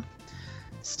letter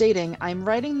stating, I'm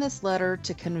writing this letter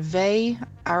to convey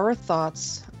our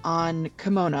thoughts on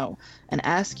kimono and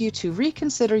ask you to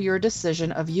reconsider your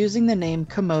decision of using the name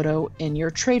kimono in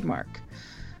your trademark.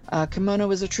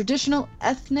 Kimono is a traditional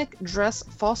ethnic dress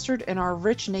fostered in our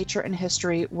rich nature and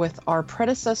history with our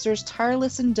predecessors'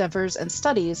 tireless endeavors and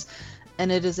studies,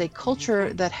 and it is a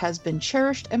culture that has been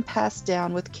cherished and passed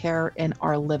down with care in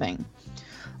our living.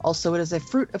 Also, it is a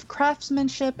fruit of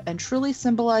craftsmanship and truly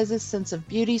symbolizes sense of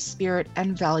beauty, spirit,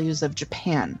 and values of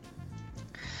Japan.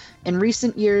 In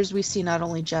recent years, we see not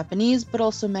only Japanese, but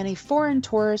also many foreign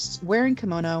tourists wearing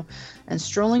kimono and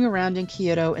strolling around in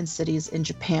Kyoto and cities in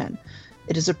Japan.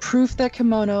 It is a proof that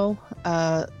kimono,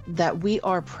 that we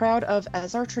are proud of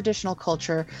as our traditional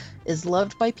culture, is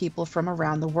loved by people from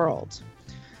around the world.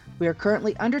 We are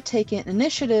currently undertaking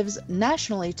initiatives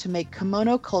nationally to make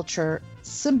kimono culture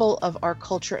symbol of our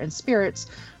culture and spirits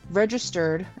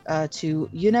registered to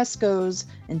UNESCO's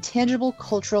Intangible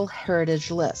Cultural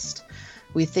Heritage List.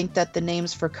 We think that the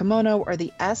names for kimono are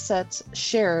the assets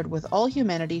shared with all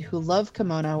humanity who love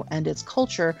kimono and its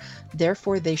culture,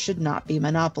 therefore they should not be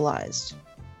monopolized.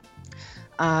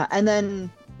 And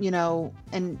then,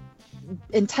 and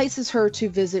entices her to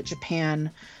visit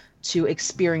Japan to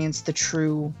experience the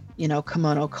true,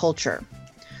 kimono culture.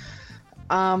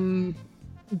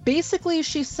 Basically,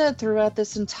 she said throughout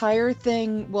this entire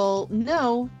thing, well,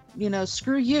 no,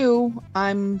 screw you.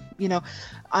 I'm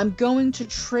going to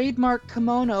trademark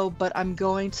kimono, but I'm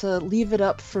going to leave it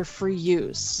up for free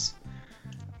use.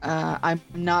 I'm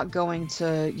not going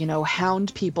to,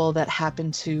 hound people that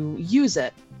happen to use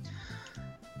it.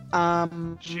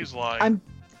 She's lying.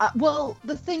 Well,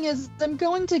 the thing is, I'm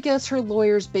going to guess her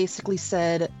lawyers basically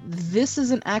said, this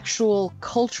is an actual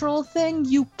cultural thing.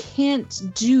 You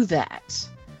can't do that.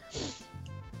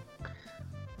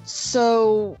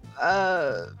 So,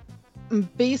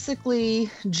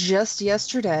 basically, just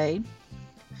yesterday,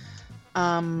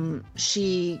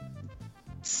 she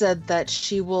said that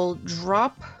she will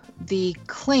drop the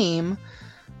claim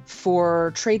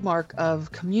for trademark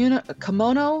of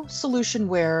Kimono Solution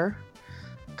Wear,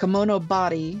 Kimono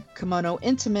Body, Kimono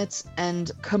Intimates,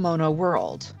 and Kimono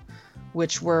World,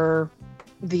 which were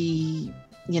the,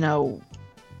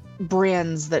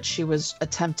 brands that she was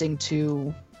attempting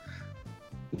to,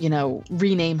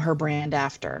 rename her brand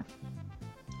after.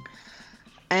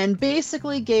 And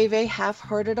basically gave a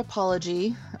half-hearted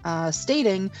apology,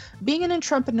 stating, being an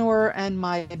entrepreneur and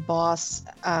my boss,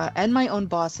 and my own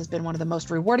boss has been one of the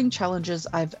most rewarding challenges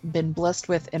I've been blessed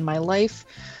with in my life.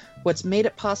 What's made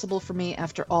it possible for me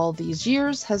after all these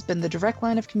years has been the direct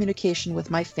line of communication with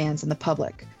my fans and the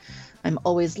public. I'm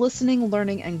always listening,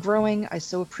 learning, and growing. I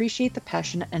so appreciate the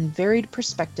passion and varied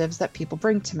perspectives that people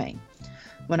bring to me.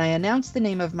 When I announced the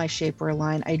name of my shapewear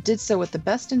line, I did so with the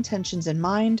best intentions in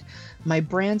mind. My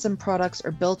brands and products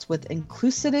are built with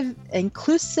inclusivity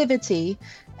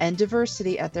and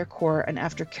diversity at their core, and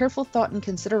after careful thought and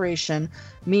consideration,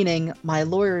 meaning my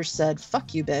lawyers said,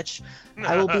 fuck you, bitch,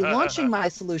 I will be launching my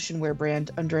solution wear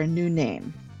brand under a new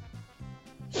name.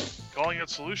 Calling it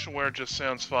solution wear just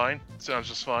sounds fine. Sounds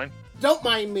just fine. Don't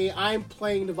mind me, I'm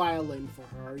playing the violin for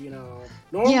her,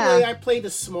 Normally I play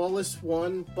the smallest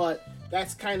one, but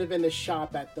that's kind of in the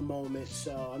shop at the moment,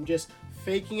 so I'm just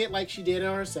faking it like she did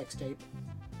on her sex tape.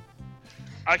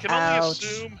 I can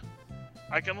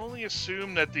only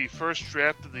assume that the first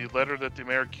draft of the letter that the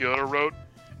Mayor of Kyoto wrote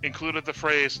included the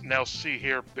phrase, "Now see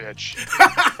here, bitch."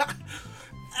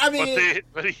 I mean,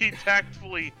 but he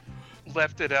tactfully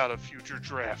left it out of future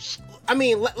drafts. I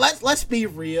mean, let's be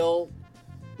real.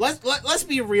 Let's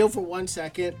be real for 1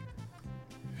 second.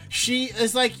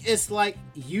 It's like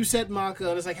you said, Mako,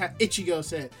 and it's like how Ichigo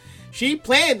said. She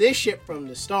planned this shit from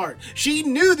the start. She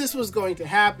knew this was going to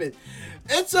happen.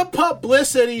 It's a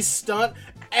publicity stunt,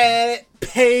 and it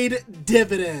paid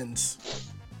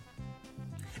dividends.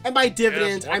 And by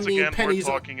dividends, yes, I mean again, pennies.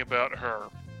 We're talking about her.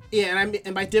 Yeah,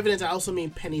 and by dividends, I also mean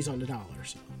pennies on the dollar.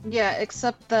 So. Yeah,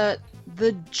 except that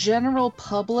the general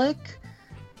public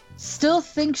still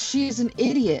thinks she's an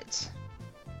idiot.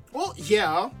 Well,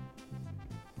 yeah.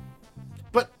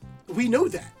 But we know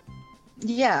that.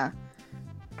 Yeah.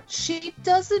 She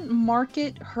doesn't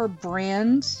market her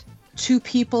brand to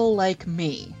people like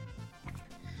me.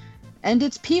 And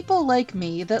it's people like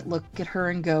me that look at her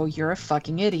and go, you're a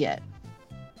fucking idiot.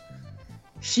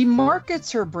 She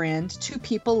markets her brand to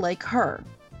people like her,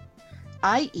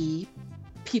 i.e.,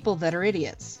 people that are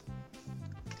idiots.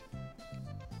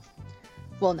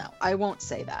 Well, no, I won't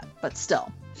say that, but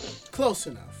still. Close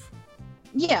enough.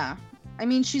 Yeah. I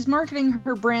mean, she's marketing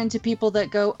her brand to people that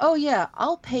go, oh yeah,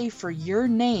 I'll pay for your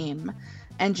name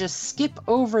and just skip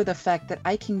over the fact that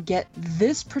I can get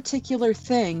this particular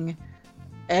thing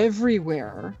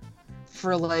everywhere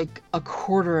for like a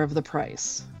quarter of the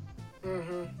price.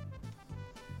 Mm-hmm.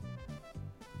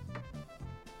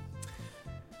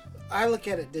 I look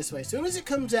at it this way. As soon as it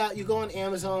comes out, you go on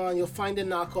Amazon, you'll find a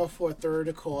knockoff for a third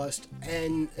of the cost.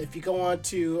 And if you go on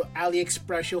to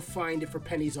AliExpress, you'll find it for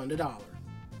pennies on the dollar.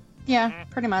 Yeah,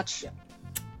 pretty much. Yeah.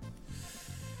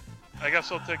 I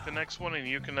guess I'll take the next one and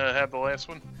you can have the last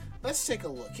one. Let's take a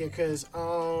look here, because,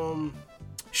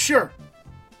 sure.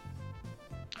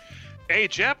 A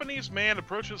Japanese man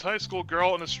approaches high school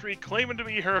girl in the street claiming to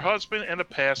be her husband in a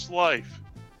past life.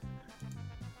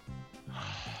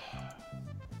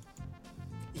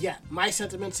 Yeah, my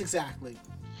sentiments exactly.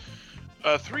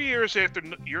 3 years after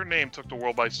Your Name took the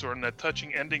world by storm, that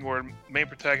touching ending where main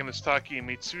protagonist Taki and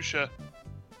Mitsuha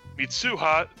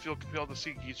feel compelled to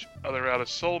seek each other out as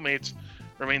soulmates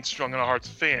remains strong in the hearts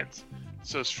of fans.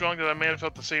 So strong that a man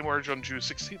felt the same urge on June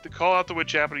 16th to call out to a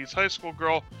Japanese high school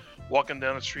girl walking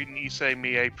down the street in Issei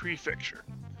Mie Prefecture.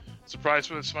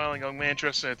 Surprised with a smiling young man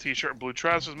dressed in a t-shirt and blue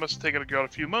trousers must have taken a girl a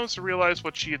few moments to realize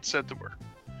what she had said to her.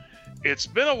 It's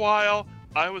been a while.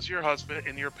 I was your husband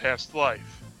in your past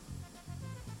life.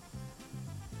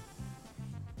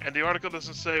 And the article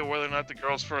doesn't say whether or not the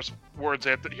girl's first words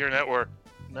after hearing that were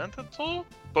Nantato?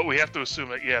 But we have to assume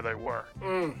that, yeah, they were.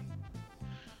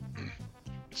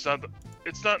 It's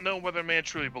not known whether a man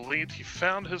truly believed he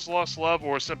found his lost love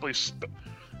or simply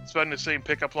spouting the same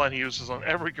pickup line he uses on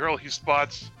every girl he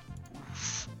spots.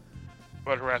 Oof.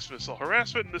 But harassment is still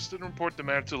harassment, and this didn't report the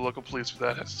matter to the local police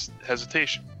without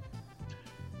hesitation.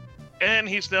 And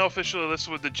he's now officially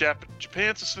listed with the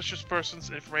Japan Suspicious Persons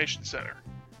Information Center.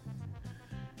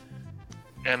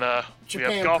 And we have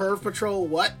Japan golf. Perv Patrol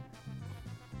what?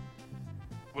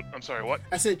 What? I'm sorry, what?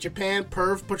 I said Japan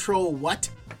Perv Patrol what?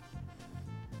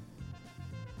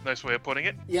 Nice way of putting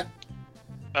it. Yeah.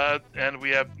 And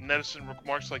we have Nedison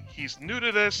remarks like, he's new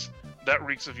to this. That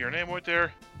reeks of your name right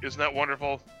there. Isn't that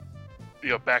wonderful? You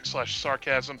know, /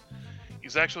 sarcasm.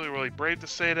 He's actually really brave to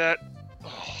say that.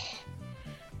 Oh.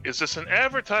 Is this an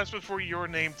advertisement for your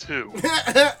name too?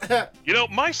 You know,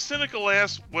 my cynical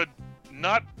ass would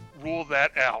not rule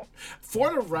that out.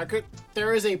 For the record,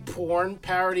 there is a porn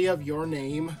parody of your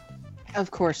name. Of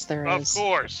course there Of is.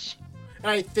 course. And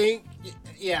I think,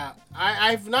 yeah,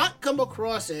 I've not come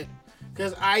across it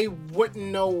because I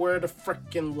wouldn't know where to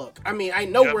frickin' look. I mean, I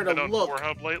know where to been on look.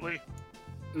 Pornhub lately?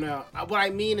 No, what I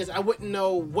mean is I wouldn't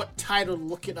know what title to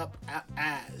look it up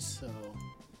as, so...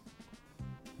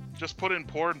 Just put in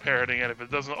porn parodying, and if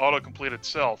it doesn't autocomplete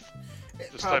itself,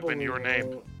 just type in your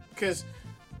name. Because,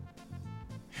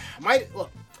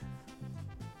 look,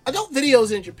 adult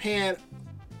videos in Japan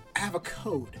have a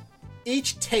code.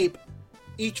 Each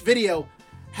video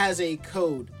has a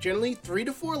code. Generally 3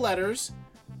 to 4 letters,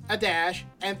 a dash,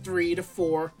 and 3 to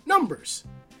 4 numbers.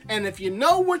 And if you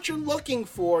know what you're looking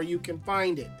for, you can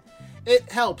find it.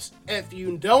 It helps. If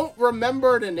you don't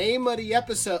remember the name of the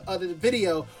episode of the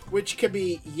video, which could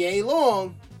be yay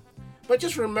long, but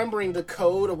just remembering the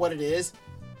code of what it is,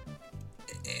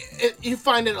 you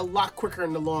find it a lot quicker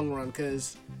in the long run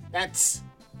because that's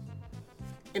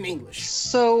in English.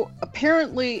 So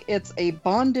apparently it's a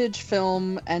bondage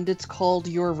film and it's called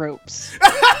Your Ropes.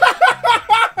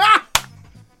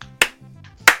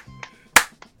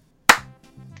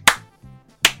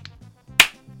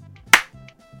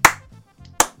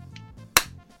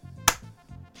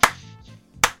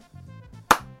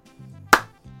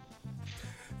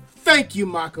 Thank you,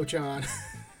 Mako-chan.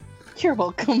 You're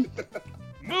welcome.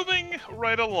 Moving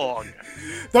right along.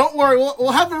 Don't worry,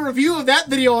 we'll have a review of that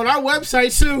video on our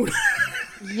website soon.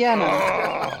 Yeah,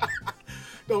 no.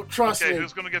 Don't trust Okay, me.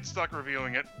 who's going to get stuck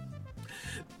reviewing it?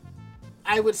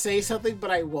 I would say something,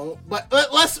 but I won't. But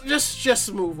let's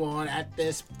just move on at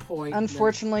this point.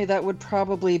 Unfortunately, that would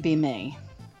probably be me.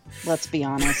 Let's be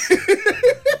honest.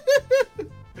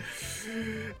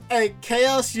 And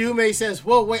Chaos Yume says,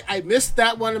 "Whoa, wait! I missed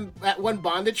that one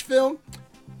bondage film."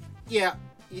 Yeah,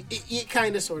 you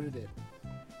kind of sort of did.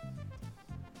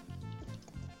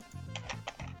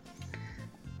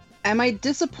 Am I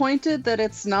disappointed that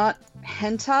it's not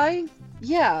hentai?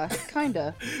 Yeah,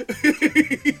 kinda.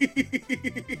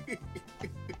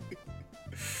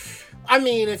 I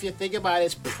mean, if you think about it,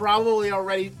 it's probably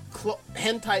already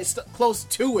hentai close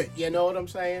to it. You know what I'm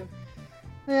saying?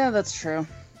 Yeah, that's true.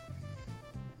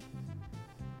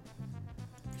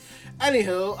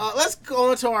 Anywho, let's go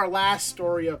on to our last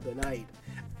story of the night.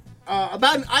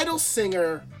 About an idol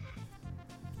singer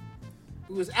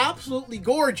who is absolutely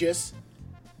gorgeous,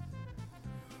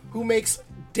 who makes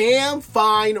damn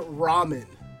fine ramen.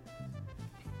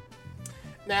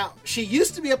 Now, she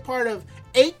used to be a part of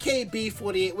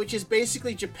AKB48, which is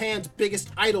basically Japan's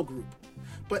biggest idol group.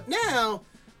 But now,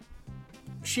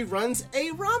 she runs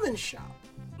a ramen shop.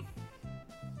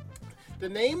 The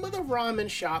name of the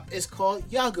ramen shop is called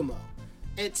Yagumo.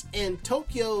 It's in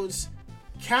Tokyo's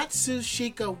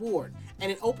Katsushika Ward,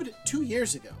 and it opened 2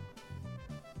 years ago.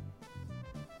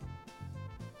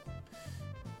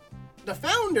 The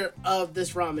founder of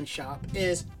this ramen shop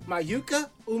is Mayuka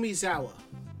Umizawa,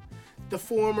 the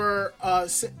former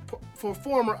of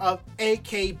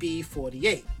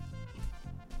AKB48.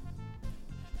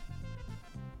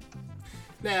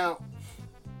 Now,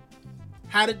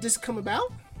 how did this come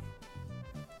about?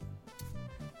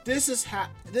 This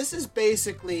is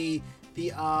basically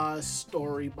the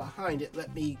story behind it.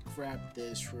 Let me grab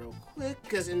this real quick,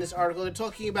 because in this article they're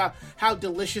talking about how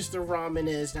delicious the ramen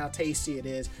is and how tasty it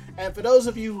is. And for those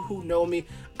of you who know me,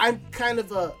 I'm kind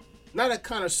of not a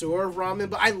connoisseur of ramen,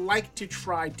 but I like to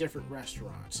try different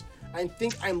restaurants. I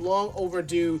think I'm long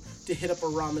overdue to hit up a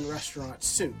ramen restaurant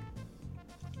soon.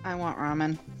 I want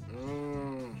ramen.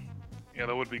 Yeah,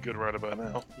 that would be good right about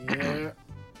now. Yeah.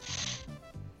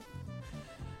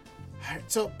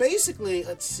 Alright, so basically,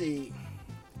 let's see.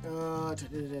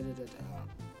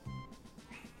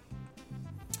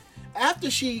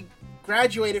 After she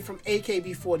graduated from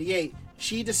AKB48,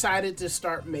 she decided to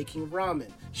start making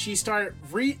ramen. She started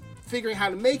figuring how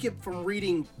to make it from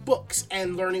reading books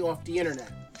and learning off the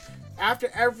internet. After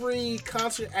every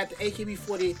concert at the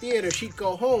AKB48 theater, she'd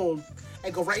go home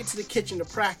and go right into the kitchen to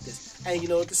practice. And you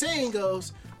know what the saying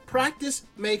goes, practice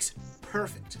makes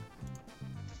perfect.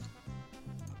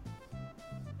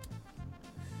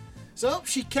 So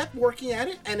she kept working at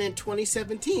it, and in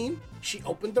 2017, she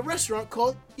opened the restaurant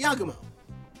called Yagumo.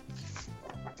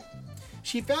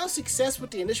 She found success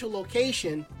with the initial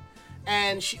location,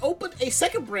 and she opened a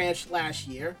second branch last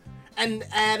year, and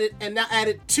now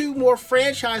added 2 more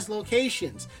franchise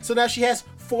locations. So now she has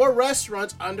 4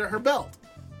 restaurants under her belt.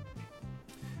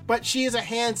 But she is a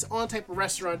hands-on type of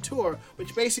restaurateur,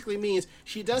 which basically means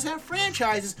she does have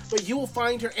franchises, but you will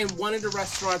find her in one of the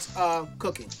restaurants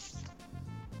cooking.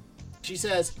 She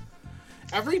says,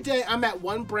 every day I'm at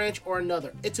one branch or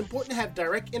another. It's important to have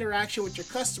direct interaction with your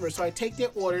customers, so I take their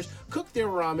orders, cook their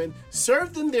ramen,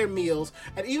 serve them their meals,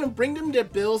 and even bring them their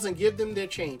bills and give them their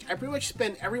change. I pretty much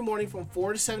spend every morning from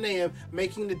 4 to 7 a.m.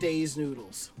 making the day's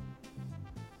noodles.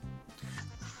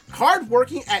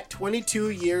 Hardworking at 22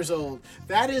 years old.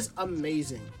 That is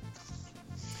amazing.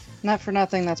 Not for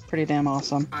nothing, that's pretty damn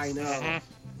awesome. I know.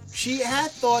 She had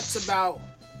thoughts about...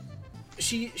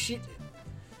 She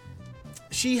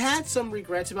had some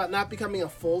regrets about not becoming a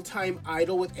full-time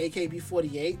idol with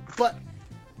AKB48, but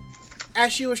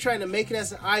as she was trying to make it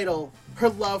as an idol, her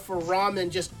love for ramen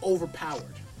just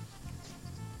overpowered.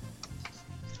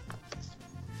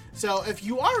 So if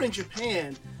you are in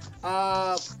Japan,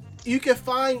 you can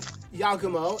find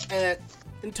Yagumo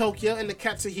in Tokyo in the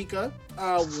Katsuhika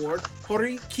Ward,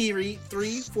 Horikiri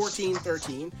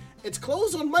 31413. It's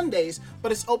closed on Mondays,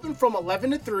 but it's open from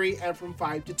 11 to 3 and from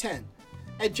 5 to 10.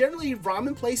 And generally,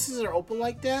 ramen places that are open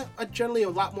like that are generally a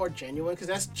lot more genuine, because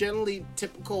that's generally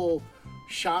typical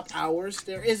shop hours.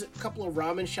 There is a couple of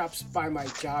ramen shops by my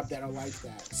job that are like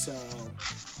that, so...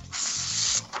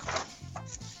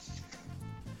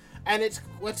 And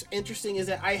what's interesting is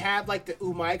that I have like the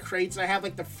umai crates, and I have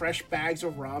like the fresh bags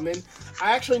of ramen.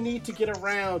 I actually need to get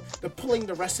around to pulling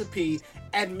the recipe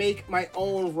and make my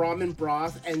own ramen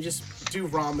broth and just do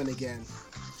ramen again.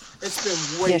 It's been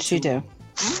way Yes, you do.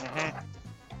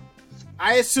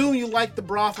 I assume you like the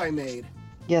broth I made.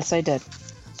 Yes, I did.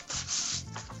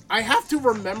 I have to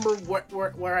remember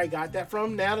where I got that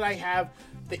from. Now that I have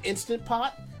the Instant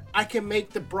Pot, I can make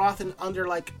the broth in under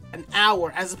like an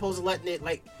hour, as opposed to letting it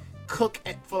like cook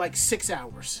for like 6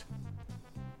 hours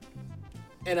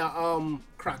in a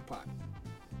crock pot.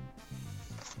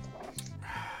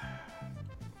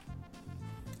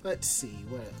 Let's see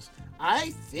what else.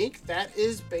 I think that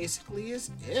is basically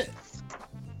it.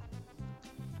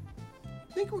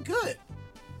 I think we're good.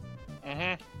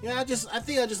 Yeah, I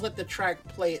think I'll just let the track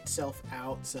play itself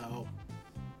out. So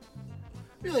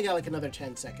we only got like another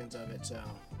 10 seconds of it. So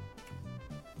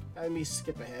let me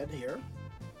skip ahead here.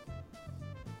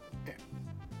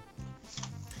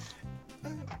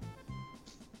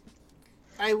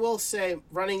 I will say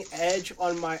running Edge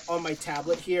on my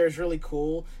tablet here is really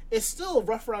cool. It's still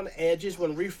rough around the edges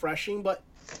when refreshing, but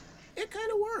it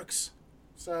kind of works.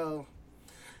 So,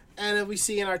 and if we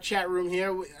see in our chat room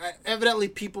here, evidently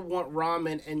people want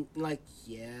ramen, and like,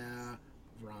 yeah,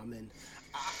 ramen.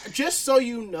 Just so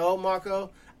you know, Mako,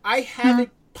 I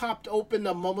haven't popped open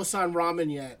the Momo-san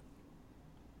ramen yet.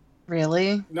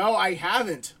 Really? No, I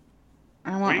haven't.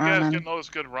 I want Where you guys ramen. getting all this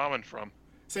good ramen from?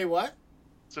 Say what?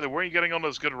 So where are you getting all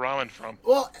those good ramen from?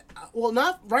 Well,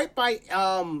 not right by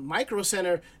Micro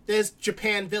Center. There's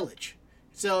Japan Village,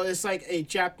 so it's like a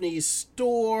Japanese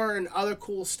store and other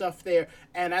cool stuff there,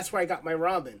 and that's where I got my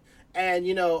ramen. And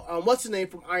you know, what's the name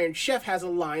from Iron Chef has a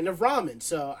line of ramen,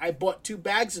 so I bought 2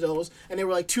 bags of those, and they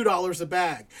were like $2 a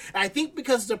bag. And I think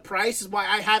because the price is why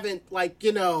I haven't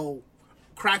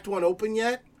cracked one open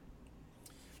yet.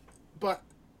 But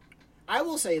I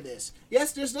will say this.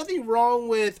 Yes, there's nothing wrong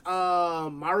with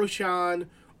Maruchan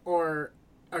or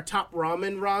Top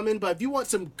Ramen, but if you want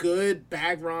some good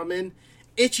bag ramen,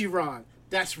 Ichiran,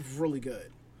 that's really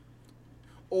good.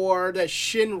 Or the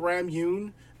Shin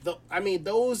Ramyun.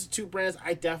 Those 2 brands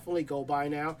I definitely go by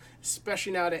now,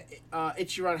 especially now that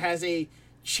Ichiran has a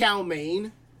chow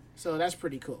mein, so that's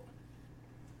pretty cool.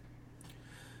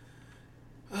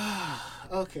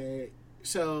 Okay,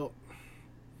 so...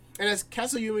 And as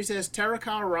Kasuyumi says,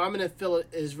 Terakawa Ramen and Fillet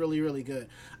is really, really good.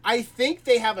 I think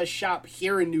they have a shop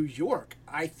here in New York.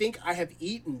 I think I have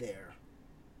eaten there.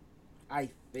 I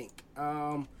think.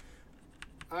 I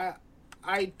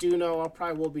do know I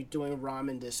probably will be doing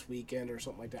ramen this weekend or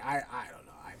something like that. I don't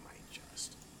know. I might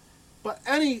just. But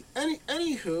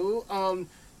anywho,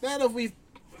 now that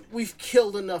we've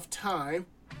killed enough time.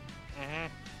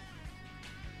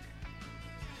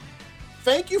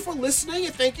 Thank you for listening,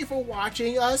 and thank you for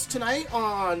watching us tonight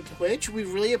on Twitch. We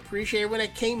really appreciate when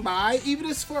it came by, even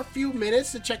if it's for a few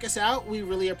minutes to check us out. We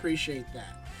really appreciate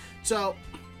that. So,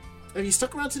 if you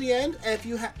stuck around to the end, and if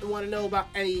you want to know about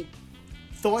any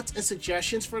thoughts and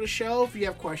suggestions for the show, if you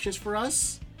have questions for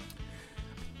us,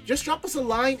 just drop us a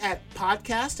line at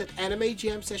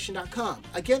podcast@animejamsession.com.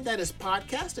 Again, that is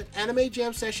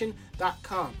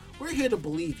podcast@animejamsession.com. We're here to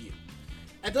believe you.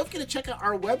 And don't forget to check out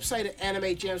our website at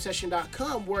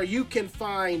animejamsession.com, where you can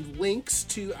find links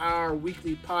to our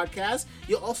weekly podcast.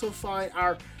 You'll also find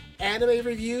our anime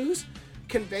reviews,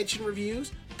 convention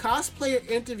reviews, cosplayer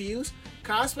interviews,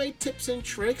 cosplay tips and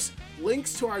tricks,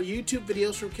 links to our YouTube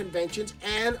videos from conventions,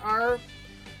 and our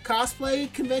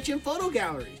cosplay convention photo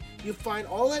galleries. You'll find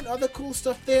all that other cool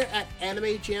stuff there at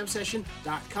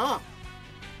animejamsession.com.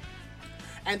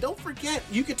 And don't forget,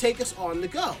 you can take us on the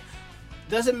go.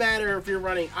 Doesn't matter if you're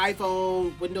running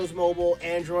iPhone, Windows Mobile,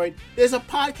 Android. There's a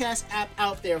podcast app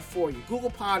out there for you. Google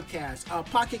Podcasts,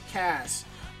 Pocket Casts,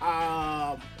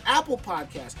 Apple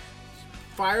Podcasts.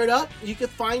 Fire it up. You can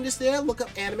find us there. Look up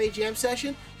Anime Jam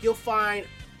Session. You'll find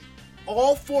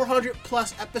all 400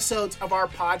 plus episodes of our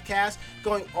podcast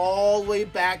going all the way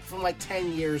back from like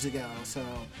 10 years ago. So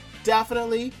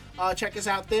definitely check us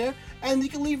out there. And you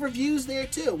can leave reviews there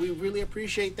too. We really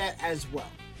appreciate that as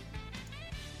well.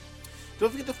 Don't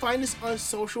forget to find us on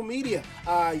social media.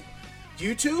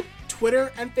 YouTube,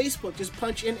 Twitter, and Facebook. Just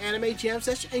punch in Anime Jam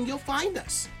Session and you'll find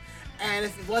us. And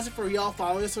if it wasn't for y'all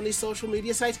following us on these social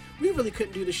media sites, we really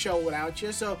couldn't do the show without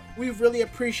you. So we really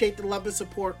appreciate the love and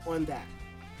support on that.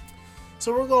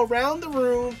 So we'll go around the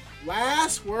room.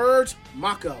 Last words,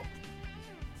 Mako.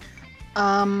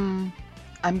 I'm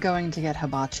going to get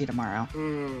hibachi tomorrow.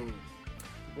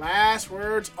 Last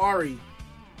words, Ari.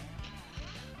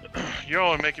 You're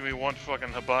only making me want fucking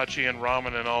hibachi and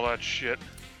ramen and all that shit.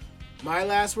 My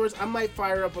last words, I might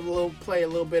fire up play a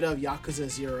little bit of Yakuza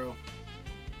 0.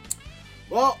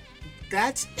 Well,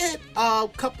 that's it. A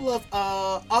couple of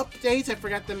updates I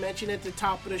forgot to mention at the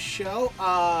top of the show.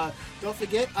 Don't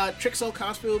forget, Trixo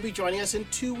Cosplay will be joining us in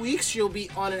 2 weeks. She'll be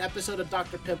on an episode of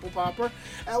Dr. Pimple Popper,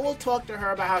 and we'll talk to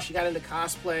her about how she got into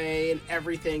cosplay and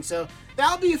everything. So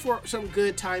that'll be for some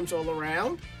good times all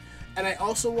around. And I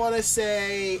also want to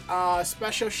say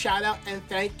special shout out and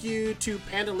thank you to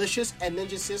Pandalicious and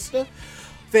Ninja Sister.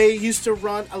 They used to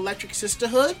run Electric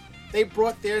Sisterhood. They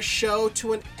brought their show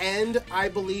to an end, I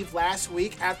believe, last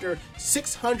week after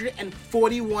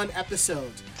 641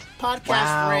 episodes.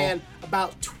 Podcast ran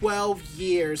about 12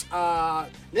 years.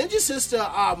 Ninja Sister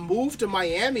moved to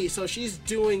Miami, so she's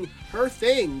doing her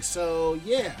thing. So,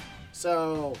 yeah.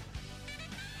 So,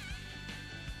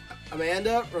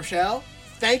 Amanda, Rochelle,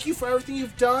 thank you for everything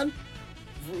you've done.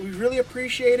 We really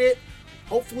appreciate it.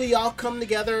 Hopefully, y'all come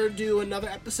together and do another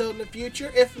episode in the future.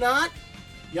 If not,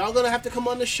 y'all gonna have to come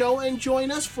on the show and join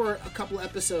us for a couple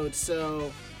episodes.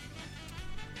 So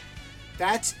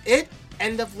that's it.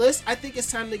 End of list. I think it's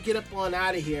time to get up on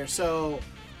out of here. So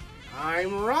I'm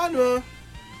Ranma.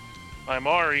 I'm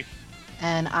Ari.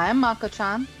 And I'm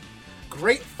Mako-chan.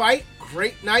 Great fight.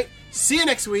 Great night. See you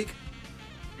next week.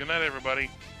 Good night, everybody.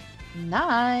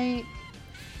 Night.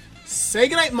 Say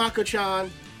goodnight, Mako-chan.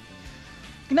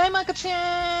 Good night,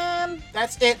 Mako-chan.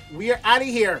 That's it. We are out of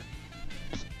here.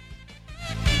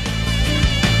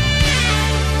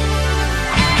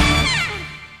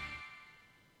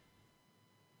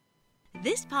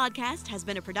 This podcast has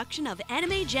been a production of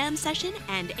Anime Jam Session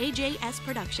and AJS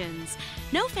Productions.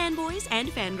 No fanboys and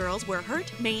fangirls were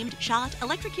hurt, maimed, shot,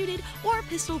 electrocuted, or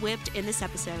pistol whipped in this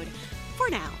episode. For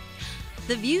now.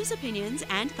 The views, opinions,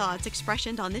 and thoughts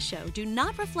expressed on this show do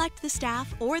not reflect the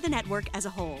staff or the network as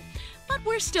a whole. But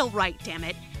we're still right, damn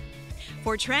it.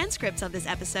 For transcripts of this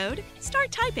episode,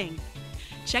 start typing.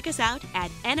 Check us out at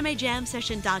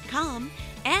animejamsession.com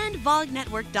and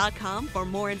vognetwork.com for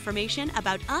more information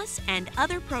about us and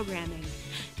other programming.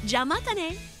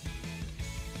 Jamatane!